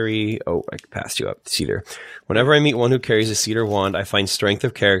 Cherry. Oh, I passed you up. Cedar. Whenever I meet one who carries a cedar wand, I find strength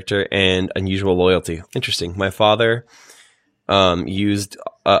of character and unusual loyalty. Interesting. My father used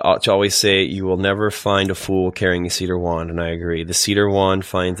to always say, "You will never find a fool carrying a cedar wand," and I agree. The cedar wand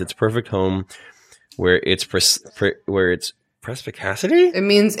finds its perfect home where it's perspicacity. It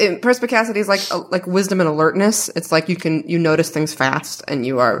means perspicacity is like wisdom and alertness. It's like you notice things fast and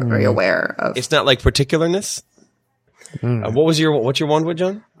you are very aware of. It's not like particularness. What's your wand wood,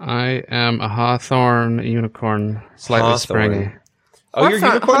 John? I am a Hawthorne unicorn, slightly springy. Oh, you're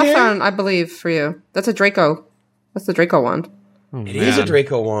unicorn here? Hawthorne, I believe, for you. That's a Draco. That's the Draco wand. Oh, It is a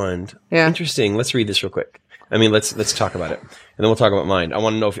Draco wand. Yeah. Interesting. Let's read this real quick. I mean, let's talk about it, and then we'll talk about mine. I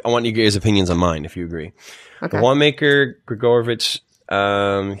want to know I want you guys' opinions on mine, if you agree. Okay. The wand maker Grigorovich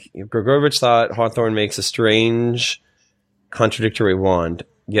thought Hawthorne makes a strange, contradictory wand.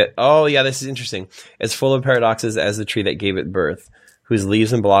 Yet, this is interesting. It's full of paradoxes as the tree that gave it birth, whose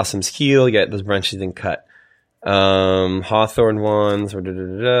leaves and blossoms heal, yet those branches didn't cut. Hawthorne wands, or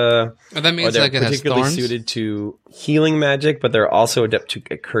That means they're like it has particularly thorns? suited to healing magic, but they're also adept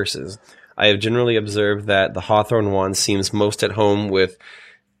at curses. I have generally observed that the Hawthorne wand seems most at home with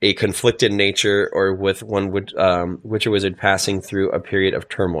a conflicted nature or with one witcher wizard passing through a period of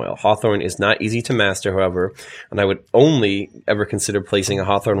turmoil. Hawthorne is not easy to master, however, and I would only ever consider placing a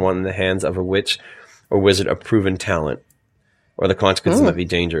Hawthorne wand in the hands of a witch or wizard of proven talent, or the consequences might be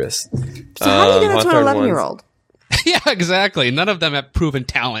dangerous. So how do you get it to an 11-year-old? Yeah, exactly. None of them have proven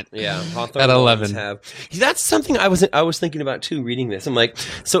talent. Yeah, Hawthorne at 11. That's something I was thinking about too. Reading this, I'm like,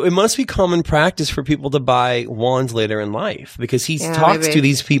 so it must be common practice for people to buy wands later in life, because he talks to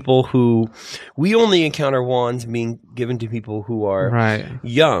these people who we only encounter wands being given to people who are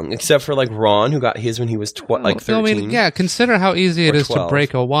young, except for like Ron, who got his when he was 13. I mean, yeah, consider how easy it is 12. to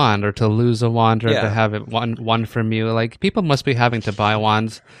break a wand or to lose a wand or to have it one from you. Like, people must be having to buy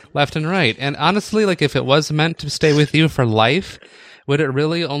wands left and right. And honestly, like, if it was meant to stay with you for life, would it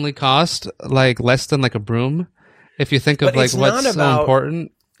really only cost like less than like a broom? If you think of like what's so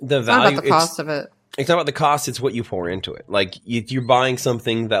important, the value, it's not about the cost of it. It's not about the cost; it's what you pour into it. Like you're buying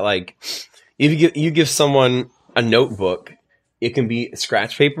something that, like, if you give someone a notebook, it can be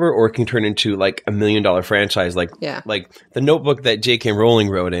scratch paper or it can turn into like $1 million franchise. Like the notebook that J.K. Rowling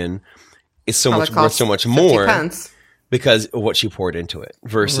wrote in is so much worth so much more because of what she poured into it.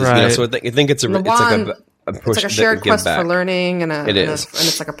 Versus, so I think it's like a shared quest for learning, and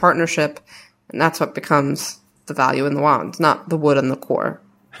it's like a partnership, and that's what becomes the value in the wand, not the wood and the core.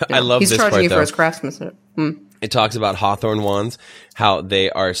 I love he's this charging part, you though. for his craftsmanship. It talks about Hawthorne wands, how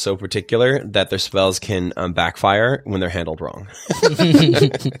they are so particular that their spells can backfire when they're handled wrong.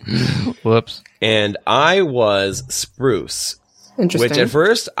 Whoops. And I was spruce. Interesting. Which at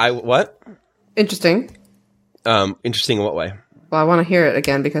first Interesting. Interesting in what way? Well, I want to hear it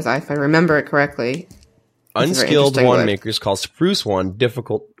again because if I remember it correctly, unskilled wand makers call spruce wand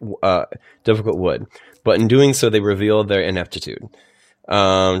difficult wood, but in doing so, they reveal their ineptitude.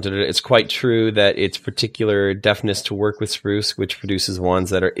 It's quite true that its particular deftness to work with spruce, which produces wands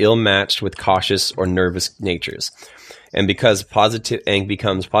that are ill-matched with cautious or nervous natures, and becomes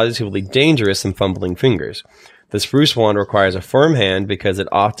positively dangerous in fumbling fingers. The spruce wand requires a firm hand because it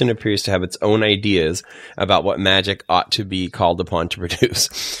often appears to have its own ideas about what magic ought to be called upon to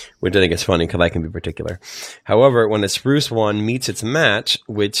produce, which I think is funny because I can be particular. However, when a spruce wand meets its match,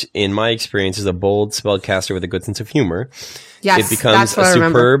 which in my experience is a bold spellcaster with a good sense of humor, it becomes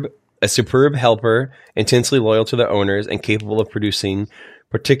a superb helper, intensely loyal to their owners, and capable of producing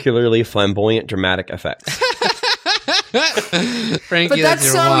particularly flamboyant dramatic effects. Frankie, but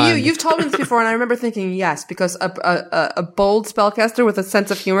that's so wand. You've told me this before, and I remember thinking yes, because a bold spellcaster with a sense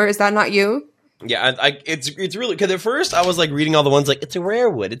of humor, is that not you? Yeah, it's really, because at first I was like reading all the ones like, it's a rare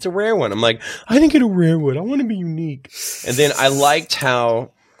wood, it's a rare one. I'm like, I didn't get a rare wood, I want to be unique. And then I liked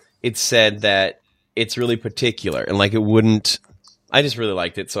how it said that it's really particular and like it wouldn't. I just really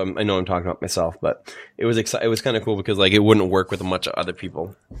liked it, so I know I'm talking about myself, but it was kind of cool because like it wouldn't work with a bunch of other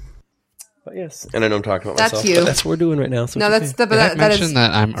people. But yes, and I know I'm talking about That's myself. you. But that's what we're doing right now. So No, it's that's okay. the, Did I that mention is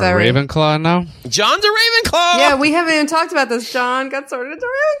that I'm very- a Ravenclaw now? John's a Ravenclaw. Yeah, we haven't even talked about this. John got sorted into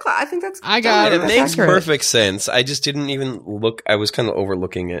Ravenclaw. I think that's. I got It that's makes accurate. perfect sense. I just didn't even look. I was kind of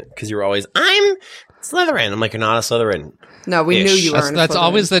overlooking it because you were always, I'm Slytherin. I'm like, you're not a Slytherin. No, we Ish. knew you were. That's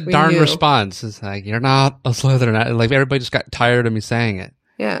always the We darn knew. response. It's like, you're not a Slytherin. Like, everybody just got tired of me saying it.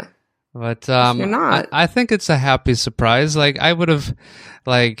 Yeah. But You're not. I think it's a happy surprise. Like, I would have,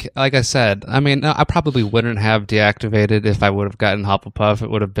 like I said, I mean, I probably wouldn't have deactivated if I would have gotten Hufflepuff. It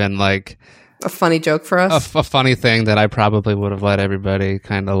would have been like A funny joke for us. a funny thing that I probably would have let everybody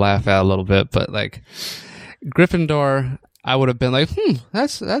kind of laugh at a little bit. But like Gryffindor, I would have been like,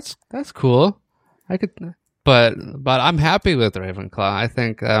 that's cool. I could, but I'm happy with Ravenclaw. I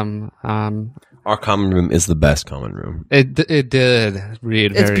think Our common room is the best common room. it did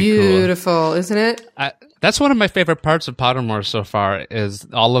read It's very cool. beautiful, isn't it? That's one of my favorite parts of Pottermore so far is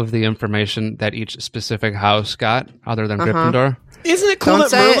all of the information that each specific house got, other than Gryffindor. Isn't it cool Don't that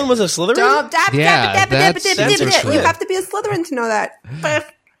say Merlin it. was a Slytherin? Yeah, that's You have to be a Slytherin to know that.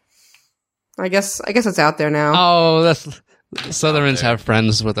 I guess it's out there now. Oh, that's Slytherins have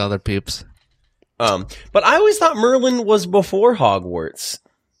friends with other peeps. But I always thought Merlin was before Hogwarts.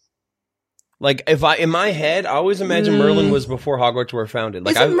 Like, in my head, I always imagined Merlin was before Hogwarts were founded.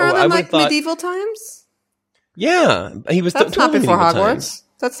 Like, Isn't Merlin would've like thought, medieval times? Yeah, he was. That's not totally before medieval Hogwarts. times.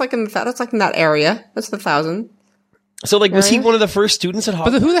 That's like in that area. That's the 1000. So, like, was he Area? one of the first students at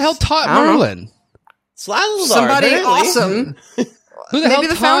Hogwarts? But who the hell taught I don't know. Merlin? Salazar, Somebody apparently. awesome. Who the hell Maybe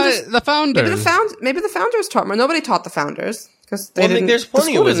the taught founders- the founders? Maybe the founders taught. Nobody taught the founders because they Well, I didn't. think there's the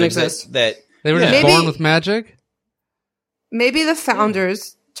plenty school of didn't wizards exist. that They were just Maybe- born with magic? Maybe the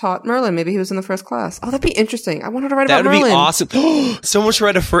founders taught Merlin. Maybe he was in the first class. Oh, that'd be interesting. I wanted to write that about would be Merlin. awesome. Someone should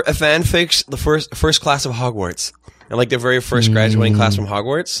write a fanfic, the first class of Hogwarts, and like the very first graduating class from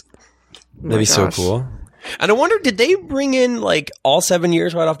Hogwarts. That'd be so gosh. cool. And I wonder, did they bring in like all 7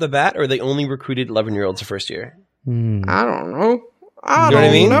 years right off the bat, or they only recruited 11-year-olds the first year? I don't know. I You know what I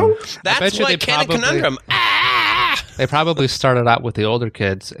don't mean? know. bet That's you like they Canon probably- Conundrum. They probably started out with the older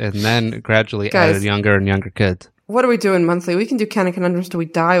kids and then gradually Guys. added younger and younger kids. What are we doing monthly? We can do Canon Conundrums till we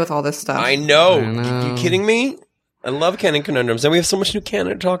die with all this stuff. I know. I know. You kidding me? I love Canon Conundrums, and we have so much new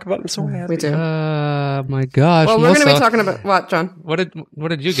canon to talk about. I'm so happy. We do. My gosh. Well, we're going to be Melissa, talking about what, John? What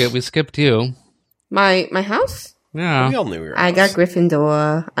did you get? We skipped you. My house? Yeah. We all knew we were. I got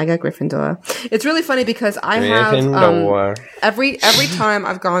Gryffindor. It's really funny because I have Gryffindor. every time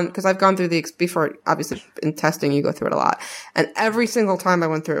I've gone, because I've gone through before, obviously in testing you go through it a lot, and every single time I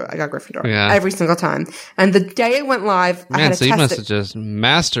went through, I got Gryffindor. Yeah. Every single time. And the day it went live, I had Man, to so you test must it. have just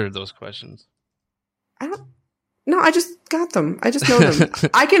mastered those questions. No, I just got them. I just know them.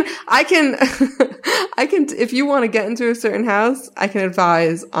 I can, if you want to get into a certain house, I can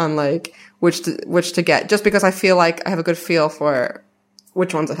advise on like which to get, just because I feel like I have a good feel for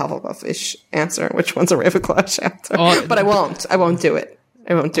which one's a Hufflepuff-ish answer, and which one's a Ravenclaw-ish answer. Well, but I won't do it.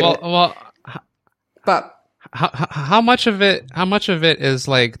 I won't do it. Well, But how much of it is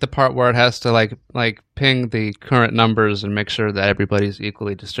like the part where it has to like ping the current numbers and make sure that everybody's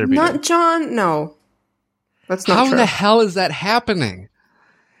equally distributed? not John. No, that's not How true. the hell is that happening?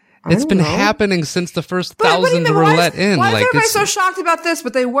 It's don't been know. happening since the first But what do you thousands mean? were Why let in. Why is Like everybody it's so shocked about this?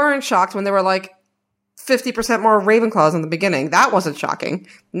 But they weren't shocked when they were like 50% more Ravenclaws in the beginning. That wasn't shocking.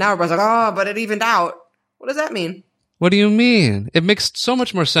 Now everybody's like, oh, but it evened out. What does that mean? What do you mean? It makes so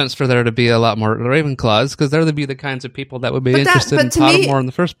much more sense for there to be a lot more Ravenclaws because they're the kind of people that would be interested in to me- Pottermore in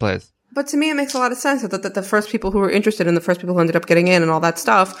the first place. But to me, it makes a lot of sense that the first people who were interested and the first people who ended up getting in and all that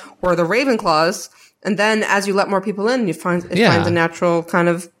stuff were the Ravenclaws. And then as you let more people in, it finds a natural kind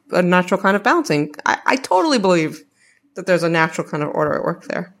of balancing. I totally believe that there's a natural kind of order at work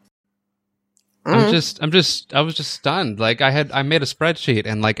there. I was just stunned. Like I made a spreadsheet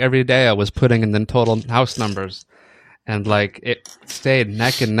and like every day I was putting in the total house numbers and like it stayed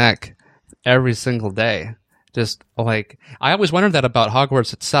neck and neck every single day. Just like I always wondered that about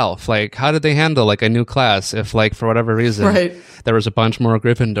Hogwarts itself. Like how did they handle like a new class if like for whatever reason there was a bunch more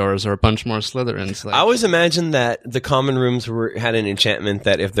Gryffindors or a bunch more Slytherins? Like, I always imagined that the common rooms had an enchantment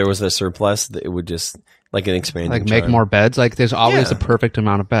that if there was a surplus, that it would just like an expanding like make charm. more beds. Like there's always Yeah. a perfect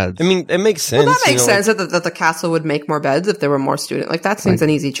amount of beds. I mean, it makes sense. Well, that makes you know, sense that the castle would make more beds if there were more students. Like that seems an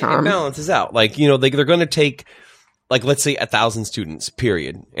easy It charm. balances out. Like, you know, they're going to take, like, let's say 1,000 students,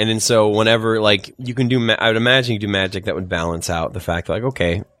 period. And then so whenever, like, you can do, I would imagine you do magic that would balance out the fact, like,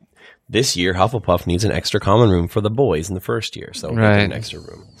 okay, this year Hufflepuff needs an extra common room for the boys in the first year. So we'll get an extra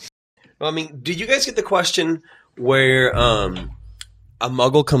room. Well, I mean, did you guys get the question where a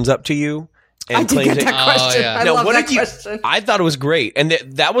muggle comes up to you And I did get that question. yeah. I Now, love what that did you? question. I thought it was great, and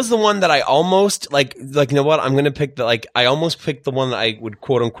that was the one that I almost like. You know what? I'm going to pick the I almost picked the one that I would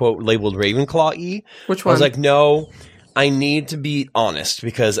quote unquote labeled Ravenclaw-y. Which I was one? like, no, I need to be honest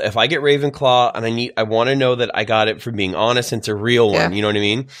because if I get Ravenclaw and I want to know that I got it for being honest and it's a real one. Yeah. You know what I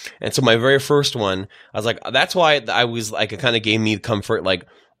mean? And so my very first one, I was like, that's why I was like, it kind of gave me comfort. Like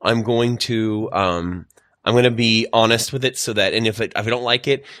I'm going to be honest with it so that, and if I don't like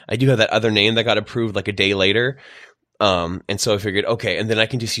it, I do have that other name that got approved like a day later. And so I figured, okay, and then I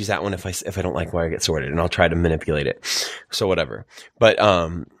can just use that one if I don't like where I get sorted, and I'll try to manipulate it. So whatever. But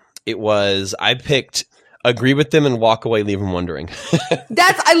I picked agree with them and walk away, leave them wondering.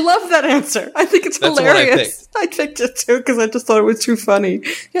 I love that answer. I think it's That's the one I hilarious. I picked it too because I just thought it was too funny.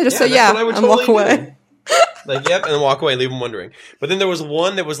 Yeah, just say that's yeah what I would and walk totally away. do. Like, yep, and then walk away, leave them wondering. But then there was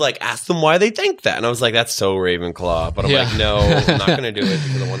one that was like, ask them why they think that. And I was like, that's so Ravenclaw. But I'm like, no, I'm not going to do it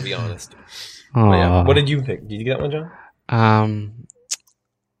because I want to be honest. But yeah. What did you pick? Did you get that one, John?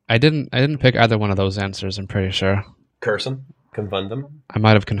 I didn't pick either one of those answers, I'm pretty sure. Curse them? Confund them? I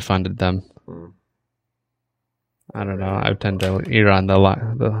might have confunded them. I don't know. I tend to err on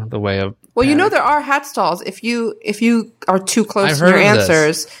the way of. Well, you know there are hat stalls. If you are too close I've to your heard of this.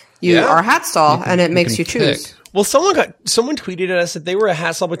 answers, you are a hat stall, and it makes you choose. pick. Well, someone tweeted at us that they were a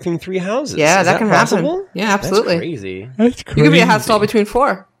hat stall between 3 houses. Yeah, Is that can possible? happen. Yeah, absolutely. That's crazy. That's You could be a hat stall between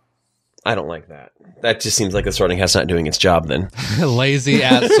 4. I don't like that. That just seems like the sorting hat's not doing its job then. Lazy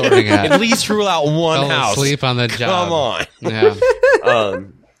ass sorting hat. At least rule out one Fell house. asleep on the job. Come on. Yeah.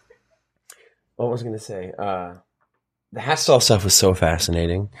 What was I going to say? The hat stall stuff was so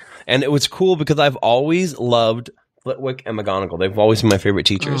fascinating. And it was cool because I've always loved Flitwick and McGonagall. They've always been my favorite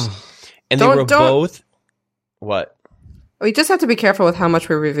teachers. And they were both... What? We just have to be careful with how much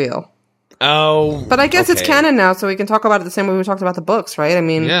we reveal. Oh, but I guess it's okay. canon now, so we can talk about it the same way we talked about the books, right? I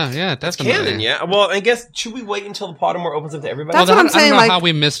mean, yeah, definitely. Canon, yeah. Well, I guess should we wait until the Pottermore opens up to everybody? That's what I'm saying. I don't know like, how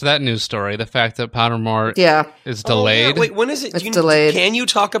we missed that news story. The fact that Pottermore, is delayed. Oh, yeah. Wait, when is it? It's delayed. Can you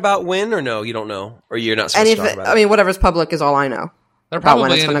talk about when or no? You don't know, or you're not supposed to talk about it? I mean, whatever's public is all I know. They're about when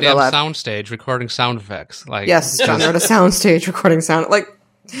probably it's in a going to go damn live. soundstage recording sound effects. Like yes, John, they're at a soundstage recording sound. Like,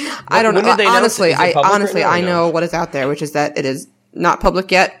 I don't know. Honestly, I know what is out there, which is that it is not public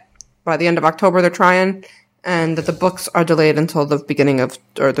yet. By the end of October, they're trying, and that the books are delayed until the beginning of,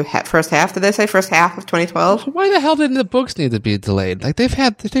 or the first half. Did they say first half of 2012? Why the hell didn't the books need to be delayed? Like they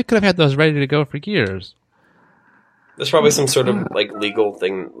could have had those ready to go for years. There's probably some sort of like legal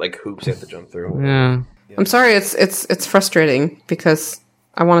thing, like hoops you have to jump through. Yeah. I'm sorry, it's frustrating because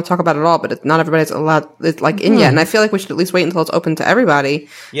I want to talk about it all, but not everybody's allowed in yet, and I feel like we should at least wait until it's open to everybody.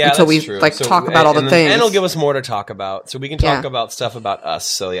 Yeah, until that's we true. talk about all the things, and it'll give us more to talk about, so we can talk about stuff about us.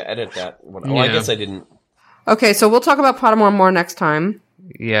 So yeah, edit that. Well, I guess I didn't. Okay, so we'll talk about Pottermore more next time.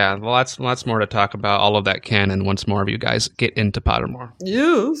 Yeah, well, lots more to talk about. All of that canon once more of you guys get into Pottermore.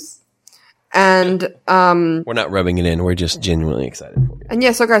 Yes. And we're not rubbing it in. We're just genuinely excited for you.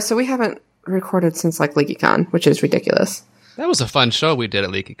 And so guys, so we haven't recorded since like LeakyCon, which is ridiculous. That was a fun show we did at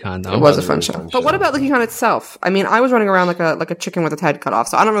LeakyCon, though. It was a fun show. But what about LeakyCon itself? I mean, I was running around like a chicken with its head cut off,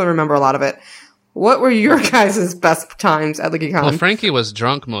 so I don't really remember a lot of it. What were your guys' best times at LeakyCon? Well, Frankie was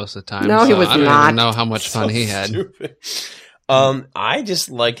drunk most of the time. No, he was I don't not. even know how much fun he had. Stupid. I just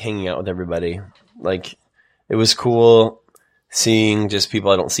like hanging out with everybody. Like, it was cool seeing just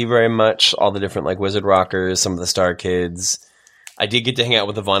people I don't see very much, all the different like Wizard Rockers, some of the Star Kids. I did get to hang out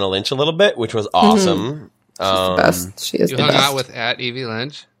with Ivana Lynch a little bit, which was awesome. She's the best. She is the best. You hung out with @Evie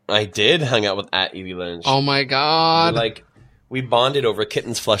Lynch? I did hang out with @Evie Lynch. Oh my god. We bonded over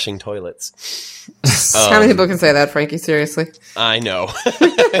kittens flushing toilets. How many people can say that, Frankie? Seriously? I know.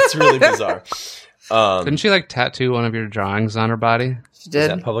 It's really bizarre. Didn't she tattoo one of your drawings on her body? She did. Is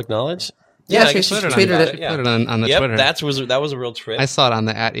that public knowledge? Yeah, I she guess tweeted it. She put it on the Twitter. That was a real trip. I saw it on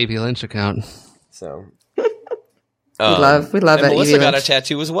the @Evie Lynch account. So we love and it. Melissa got a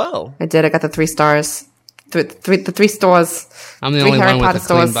tattoo as well. I did. I got the 3 stars. The 3 stores. I'm the only one with a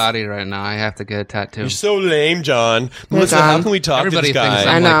clean body right now. I have to get a tattoo. You're so lame, John. Melissa, John. how can we talk Everybody to this guy? thinks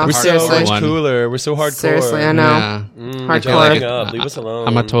I I'm know. We're so Seriously. much cooler. We're so hardcore. Seriously, I know. Yeah. Hardcore. Leave us alone.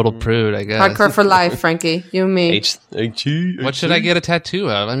 I'm a total prude, I guess. Hardcore for life, Frankie. You and me. What should I get a tattoo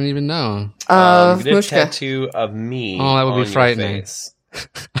of? I don't even know. Get a Mushka. tattoo of me. Oh, that would be on frightening. Your face.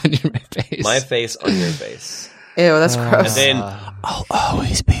 On your face. My face on your face. Ew, that's gross. And then I'll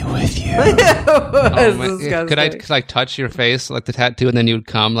always be with you. Could I touch your face like the tattoo, and then you'd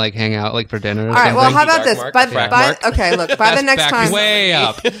come hang out for dinner? Or all right. Well, something? how about this? Mark, Okay, look. By the next back time, way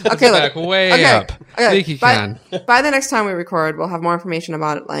up. Okay, look. Back way Okay, up. Okay, LeakyCon. by the next time we record, we'll have more information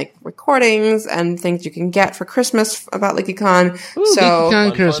about like recordings and things you can get for Christmas about LeakyCon. So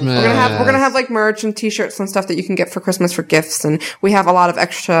LeakyCon Christmas. we're gonna have like merch and T-shirts and stuff that you can get for Christmas for gifts, and we have a lot of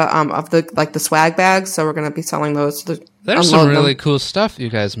extra of the swag bags. So we're gonna be selling those. There's some really cool stuff you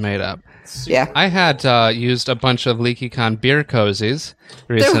guys made up. Yeah, I had used a bunch of LeakyCon beer cozies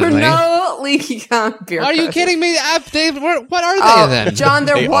recently. There were no LeakyCon beer. Are you cozies. kidding me? What are they then? John,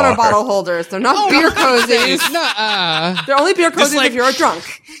 they're water bottle holders. They're not beer cozies. Nuh-uh. They're only beer cozies like- if you're drunk.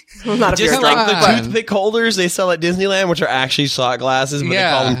 Well, not if Just you're like drunk. the but- toothpick holders they sell at Disneyland, which are actually shot glasses, but Yeah.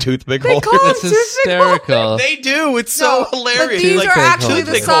 they call them toothpick They holders. call them That's hysterical. They do. It's No, so hilarious. But these Like are actually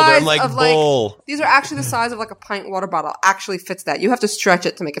the toothpick holder. size I'm like, of like. bull. These are actually the size of like a pint water bottle. Actually fits that. You have to stretch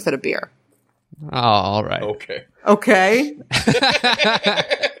it to make it fit a beer. Oh, all right. Okay. Okay.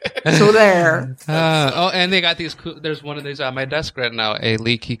 So there. And they got these cool, there's one of these on my desk right now, a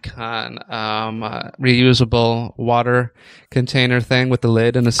LeakyCon reusable water container thing with the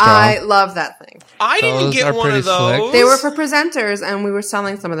lid and a straw. I love that thing. I didn't Those get are one pretty of those. slick. They were for presenters, and we were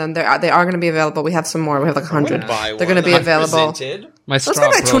selling some of them. They are going to be available. We have some more. We have like 100. Buy They're going to be one. available. Presented. My Those straw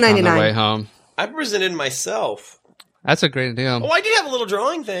are like broke on the $2.99. way home. I presented myself. That's a great deal. Oh, I did have a little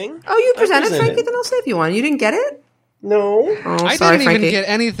drawing thing. Oh, you presented, presented. Frankie? Then I'll save you one. You didn't get it? No. Oh, I sorry, didn't Frankie. even get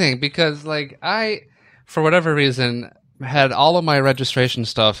anything because, like, for whatever reason, had all of my registration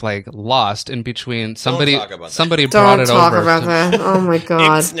stuff like lost in between. Somebody talk about that. somebody brought Don't it talk over. about that. Oh my god.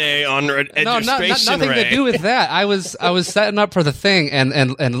 Ixnay on registration No, nothing to do with that. I was setting up for the thing,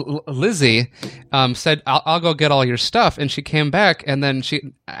 and Lizzie said, "I'll go get all your stuff," and she came back, and then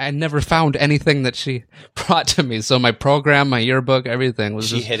I never found anything that she brought to me. So my program, my yearbook, everything was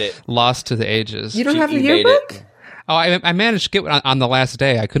She just hid it. lost to the ages. You don't have a eBayed yearbook? it. Oh, I managed to get one on the last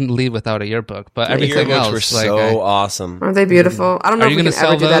day. I couldn't leave without a yearbook, but everything Yearbooks else were so like awesome. Aren't they beautiful? I don't know Are if you we gonna can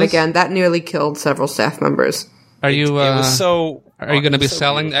ever sell do that those? again. That nearly killed several staff members. Are you? It was so. Are you going to be so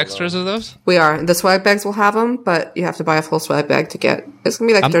selling beautiful, extras of those? We are. The swag bags will have them, but you have to buy a full swag bag to get. It's gonna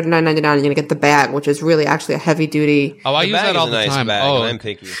be like $39.99. You're gonna get the bag, which is really actually a heavy duty. Oh, I The use bag that is all a the nice time. bag, Oh, and I'm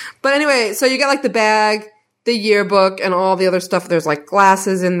picky. But anyway, so you get like the bag, the yearbook, and all the other stuff. There's like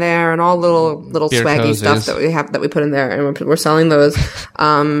glasses in there and all little Beer swaggy cozies. stuff that we put in there, and we're selling those.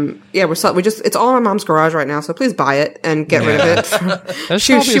 Yeah, it's all in my mom's garage right now. So please buy it and get rid of it. there's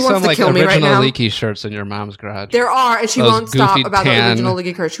She probably wants some to like kill me right original now. leaky shirts in your mom's garage. There are, and she Those won't stop goofy about the tan- original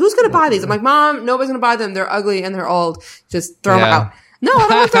Leaky Kirsch. Who's going to buy these? I'm like, Mom, nobody's going to buy them. They're ugly and they're old. Just throw them Yeah. out. No, I don't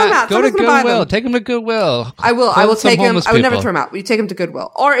want to throw them out. Go to Someone's going to buy Goodwill. them. Take them to Goodwill. I will Clothe some take them. homeless I would never people. throw them out. You take them to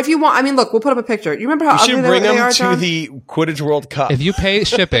Goodwill. Or if you want, I mean, look, we'll put up a picture. You remember how You ugly should they bring are, them to John? the Quidditch World Cup. If you pay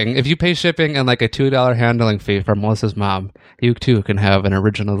shipping and like a $2 handling fee from Melissa's mom, you too can have an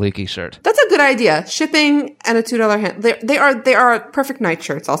original leaky shirt. That's a good idea. Shipping and a $2 hand. They are perfect night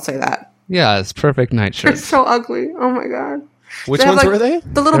shirts. I'll say that. Yeah, it's perfect night They're shirts. so ugly. Oh my god. Which They have, ones like, were they?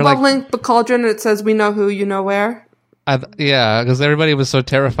 The little They're like- bubbling cauldron that says "We know who, you know where." Yeah, because everybody was so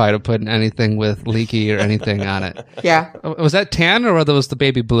terrified of putting anything with leaky or anything on it. Yeah. Was that tan or were those the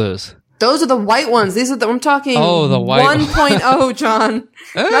baby blues? Those are the white ones. These are I'm talking. Oh, the white 1.0, John.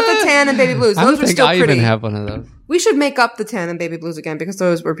 Not the tan and baby blues. I Those don't were think still I pretty. even have one of those. We should make up the tan and baby blues again because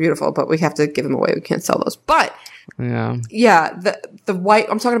those were beautiful, but we have to give them away. We can't sell those. But Yeah. yeah, the white.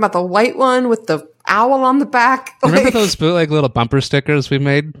 I'm talking about the white one with the owl on the back. Remember Like, those bootleg little bumper stickers we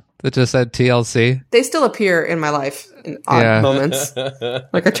made that just said TLC? They still appear in my life in odd Yeah. moments.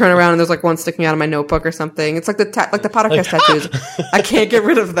 Like I turn around and there's like one sticking out of my notebook or something. It's like the Pottercast tattoos. I can't get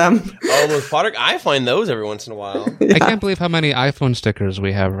rid of them. Oh, those Potter. I find those every once in a while. I can't believe how many iPhone stickers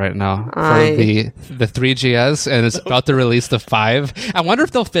we have right now for I- the 3GS, and it's about to release the 5. I wonder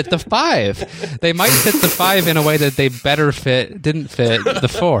if they'll fit the 5. They might fit the 5 in a way that they didn't fit the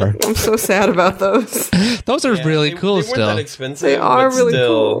 4. I'm so sad about those. Those are really cool They still. weren't that expensive. They are but really still,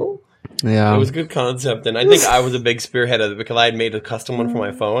 cool. Yeah. It was a good concept, and I think I was a big spearhead of it because I had made a custom one for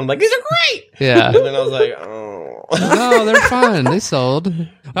my phone. I'm like, these are great. Yeah. And then I was like, oh. No, they're fun. They sold.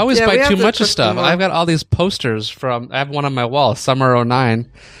 I always Yeah, we buy have too to much of put stuff. them up. I've got all these posters from. I have one on my wall, Summer 09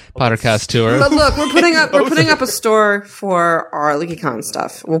 Pottercast tour. But look, we're putting up a store for our LeakyCon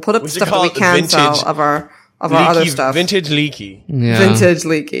stuff. We'll put up We should stuff that call we it the can vintage sell of our other Leaky, stuff. vintage leaky. Yeah. Vintage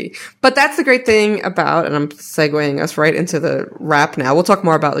Leaky. But that's the great thing about, and I'm segueing us right into the wrap now. We'll talk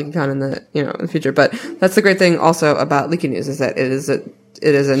more about LeakyCon in the future, but that's the great thing also about Leaky News is that it is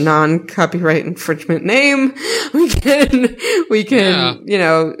a non-copyright infringement name. We can,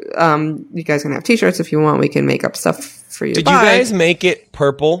 you guys can have t-shirts if you want. We can make up stuff for you to Did you buy. guys make it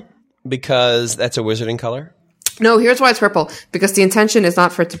purple because that's a wizarding color? No, here's why it's purple. Because the intention is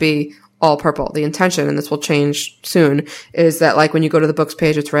not for it to be all purple. The intention, and this will change soon, is that like when you go to the books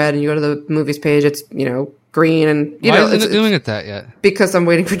page, it's red, and you go to the movies page, it's, you know, green, and you Why know, isn't it doing it that yet? because I'm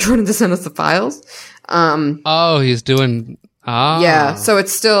waiting for Jordan to send us the files. Oh, he's doing. Yeah, so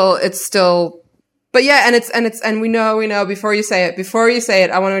it's still, but yeah, and we know, before you say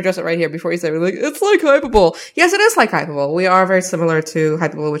it, I want to address it right here. Before you say it, we're like, it's like Hypable. Yes, it is like Hypable. We are very similar to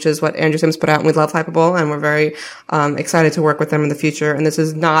Hypable, which is what Andrew Sims put out, and we love Hypable, and we're very, excited to work with them in the future. And this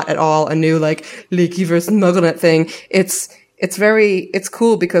is not at all a new, like, Leaky versus MuggleNet thing. It's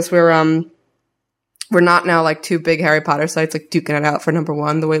cool because we're not now like two big Harry Potter sites like duking it out for number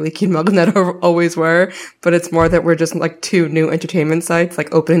one the way Leaky and MuggleNet always were, but it's more that we're just like two new entertainment sites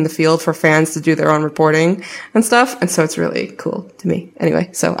like opening the field for fans to do their own reporting and stuff, and so it's really cool to me. Anyway,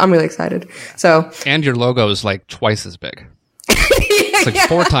 so I'm really excited. So and your logo is like twice as big. It's like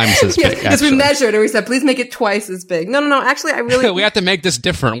 4 times as big. Because we measured and we said, please make it twice as big. No. Actually, I really we have to make this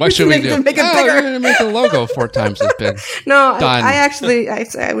different. What should we do? Make it bigger. We're going to make the logo 4 times as big. No, Done.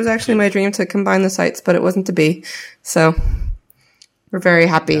 it was actually my dream to combine the sites, but it wasn't to be. So we're very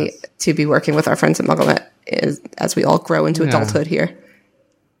happy to be working with our friends at MuggleNet as we all grow into adulthood here.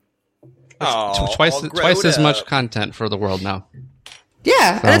 Twice as much content for the world now.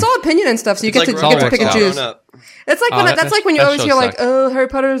 Yeah, and it's all opinion and stuff, so you get to pick and choose. It's like that's like when you always hear like, oh, Harry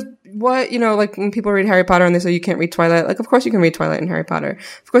Potter's what, you know, like when people read Harry Potter and they say you can't read Twilight. Like, of course you can read Twilight and Harry Potter.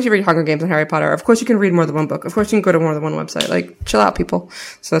 Of course you read Hunger Games and Harry Potter. Of course you can read more than one book. Of course you can go to more than one website. Like, chill out, people.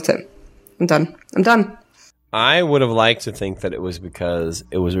 So that's it. I'm done. I would have liked to think that it was because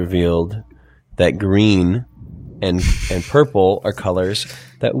it was revealed that green and purple are colors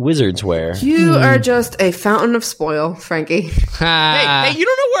that wizards wear. You are just a fountain of spoil, Frankie. Hey, you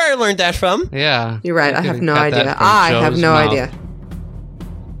don't know where I learned that from. Yeah. You're right. I have no idea. I have no idea.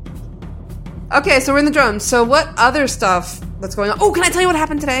 Okay, so we're in the drums. So what other stuff that's going on? Oh, can I tell you what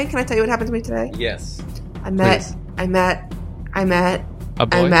happened today? Can I tell you what happened to me today? Yes. I met a boy? I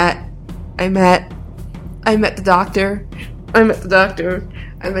met the doctor. I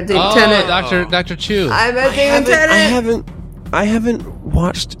met David Tennant. Dr. Chu. I met David Tennant. I haven't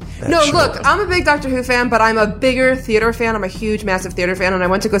watched that show. Look, I'm a big Doctor Who fan, but I'm a bigger theater fan. I'm a huge, massive theater fan, and I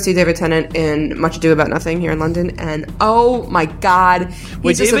went to go see David Tennant in Much Ado About Nothing here in London, and oh my god.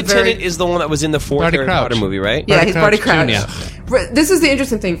 David Tennant is the one that was in the 4th Harry Potter movie, right? Yeah, he's Barty Crouch. Jr. This is the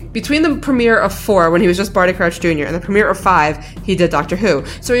interesting thing. Between the premiere of 4, when he was just Barty Crouch Jr., and the premiere of 5, he did Doctor Who.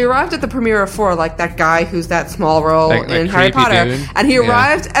 So he arrived at the premiere of 4 like that guy who's that small role in Harry Potter. Dude. And he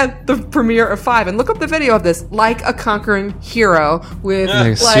arrived at the premiere of 5, and look up the video of this, like a conquering hero with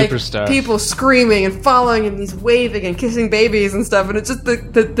like people screaming and following him, he's waving and kissing babies and stuff, and it's just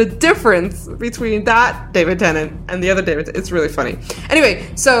the difference between that David Tennant and the other David. It's really funny. Anyway,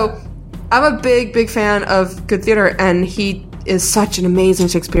 so I'm a big fan of good theater, and he is such an amazing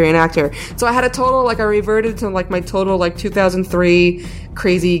Shakespearean actor. So I had a total, like, I reverted to like my total like 2003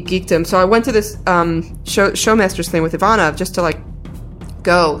 crazy geekdom. So I went to this Showmasters thing with Ivana just to like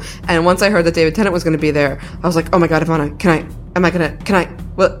go, and once I heard that David Tennant was going to be there, I was like, oh my god, Ivana,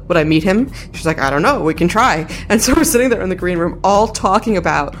 would I meet him? She's like, I don't know, we can try. And so we're sitting there in the green room all talking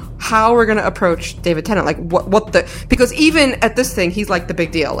about how we're going to approach David Tennant, like because even at this thing, he's like the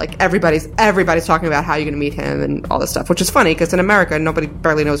big deal. Like everybody's talking about how you're going to meet him and all this stuff, which is funny because in America, nobody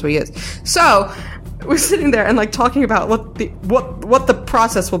barely knows who he is. So we're sitting there and like talking about what the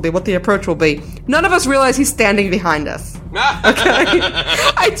process will be, what the approach will be. None of us realize he's standing behind us. Okay?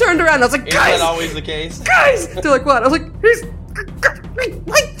 I turned around and I was like, guys! Is that always the case? Guys! They're like, what? I was like, he's right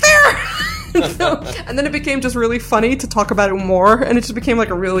there! And then it became just really funny to talk about it more, and it just became like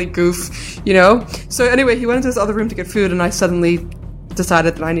a really goof, you know? So anyway, he went into this other room to get food, and I suddenly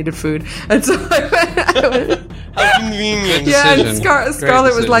decided that I needed food. And so I went how convenient. Yeah, and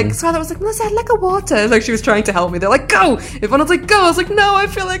Scarlett was like, Melissa, I'd like a water. Like, she was trying to help me. They're like, go! If I was like, go! I was like, no, I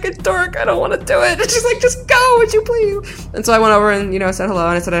feel like a dork. I don't want to do it. And she's like, just go, would you please? And so I went over and, said hello.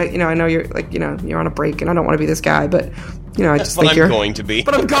 And I said, I know you're, like, you're on a break and I don't want to be this guy, but, I just think you're... But I'm going to be.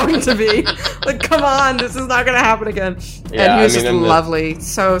 But I'm going to be. Like, come on, this is not going to happen again. Yeah, and he was just lovely.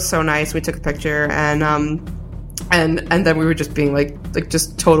 So nice. We took a picture and then we were just being like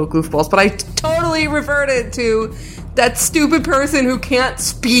just total goofballs. But I totally reverted to that stupid person who can't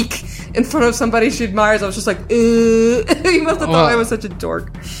speak in front of somebody she admires. I was just like, he must have thought I was such a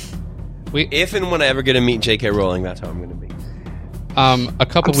dork. If and when I ever get to meet J.K. Rowling, that's how I'm going to be. A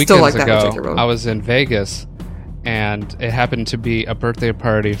couple weekends ago, I was in Vegas, and it happened to be a birthday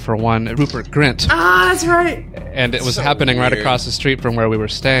party for one Rupert Grint. Ah, that's right. And it was happening right across the street from where we were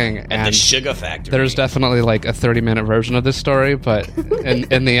staying. At the Sugar Factory. There's definitely like a 30-minute version of this story, but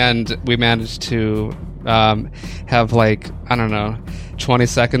in the end, we managed to have like, I don't know, 20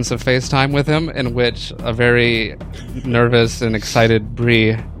 seconds of FaceTime with him, in which a very nervous and excited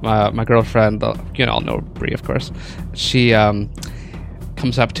Bree, my girlfriend, you know, I'll know Bree, of course, she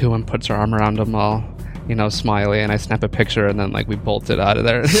comes up to him, puts her arm around him all, you know, smiley, and I snap a picture, and then like we bolted out of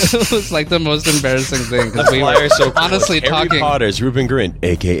there. It was like the most embarrassing thing, because we were honestly Harry talking. Potter's Reuben Grint,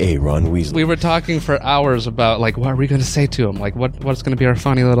 aka Ron Weasley. We were talking for hours about like what are we going to say to him, like what's going to be our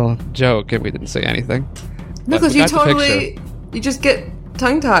funny little joke, and we didn't say anything. Because you just get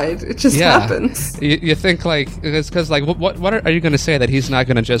tongue-tied. It just happens. You think like it's because like what are you going to say that he's not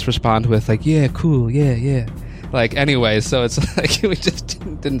going to just respond with like, yeah, cool, yeah, like anyway. So it's like we just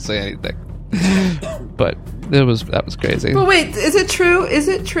didn't say anything. But that was crazy. But wait, is it true? Is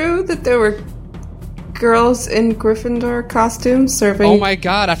it true that there were girls in Gryffindor costumes serving? Oh my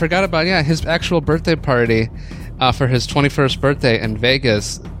god, I forgot about his actual birthday party for his 21st birthday in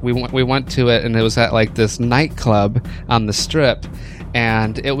Vegas. We went to it, and it was at like this nightclub on the Strip,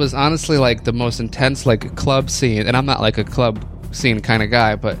 and it was honestly like the most intense like club scene. And I'm not like a club scene kind of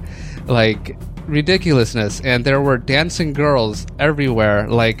guy, but like ridiculousness. And there were dancing girls everywhere,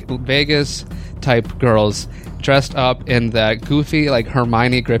 like Vegas type girls dressed up in that goofy like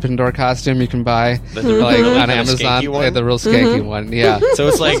Hermione Gryffindor costume you can buy like on Amazon, the real skanky one. Yeah. So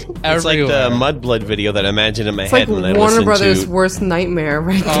it's like the Mudblood video that I imagine in my head when I listen to Warner Brothers' worst nightmare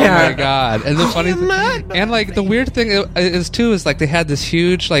right there. Oh my god! And the funny and like the weird thing is too is like they had this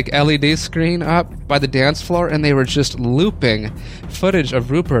huge like LED screen up by the dance floor, and they were just looping footage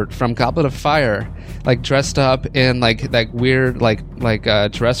of Rupert from Goblet of Fire, like dressed up in like that weird like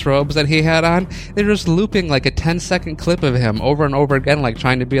dress robes that he had on. They were just looping like a 10-second clip of him over and over again, like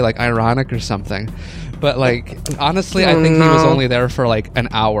trying to be like ironic or something. But like honestly, I think he was only there for like an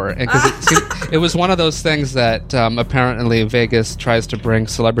hour, and because it was one of those things that apparently Vegas tries to bring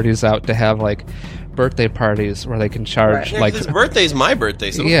celebrities out to have like birthday parties where they can charge like his birthday's my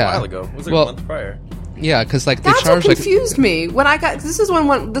birthday, so it was a while ago. It was like a month prior. Yeah, because like they that's charge what confused me when I got. This is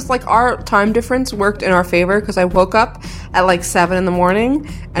when this like our time difference worked in our favor, because I woke up at like 7 a.m.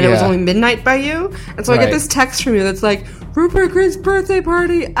 and it was only midnight by you, and so I get this text from you that's like Rupert Grint's birthday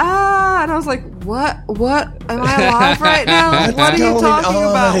party, and I was like, what am I alive right now? What are you talking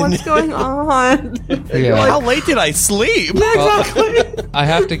about? What's going on? How late did I sleep? Yeah, exactly. I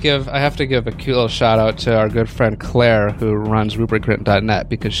have to give a cute little shout out to our good friend Claire, who runs RupertGrint.net,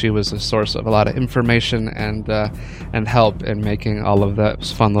 because she was a source of a lot of information and help in making all of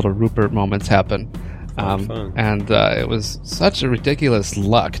those fun little Rupert moments happen. And it was such a ridiculous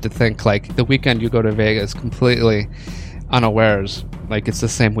luck to think like the weekend you go to Vegas completely unawares, like it's the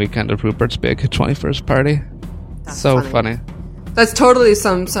same weekend of Rupert's big 21st party. That's so funny. That's totally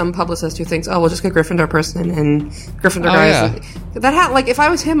some publicist who thinks, oh, we'll just get Gryffindor person and Gryffindor guys. That like if I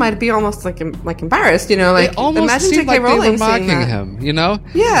was him, I'd be almost like embarrassed, you know. Like it almost imagine seemed J.K. like they Rowling were mocking him, you know.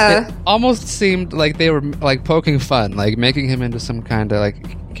 Yeah, it almost seemed like they were like poking fun, like making him into some kind of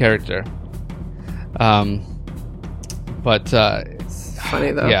like character. But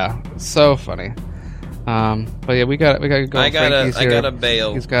funny though. Yeah, so funny. But yeah, we got to go. I gotta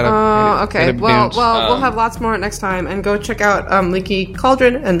bail. He's got okay. Well, we'll have lots more next time, and go check out Leaky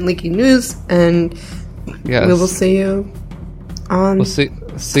Cauldron and Leaky News, and we will see you on. We'll see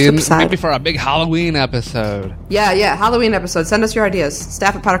you maybe for a big Halloween episode. Yeah, Halloween episode. Send us your ideas.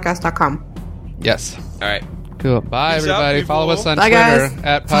 Staff@pottercast.com. Yes. All right. Cool. Bye, everybody. Follow us on Bye, Twitter guys.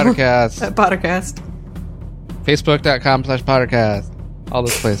 at Pottercast. At Pottercast. Facebook.com/Pottercast. All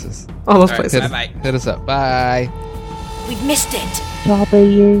those places. All those places. Hit us up. Bye. We've missed it.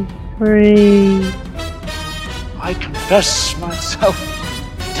 W3. I confess myself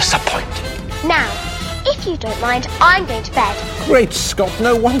disappointed. Now, if you don't mind, I'm going to bed. Great Scott,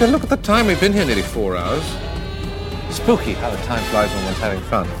 no wonder. Look at the time. We've been here nearly 4 hours. Spooky how the time flies when one's having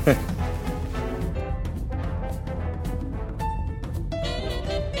fun.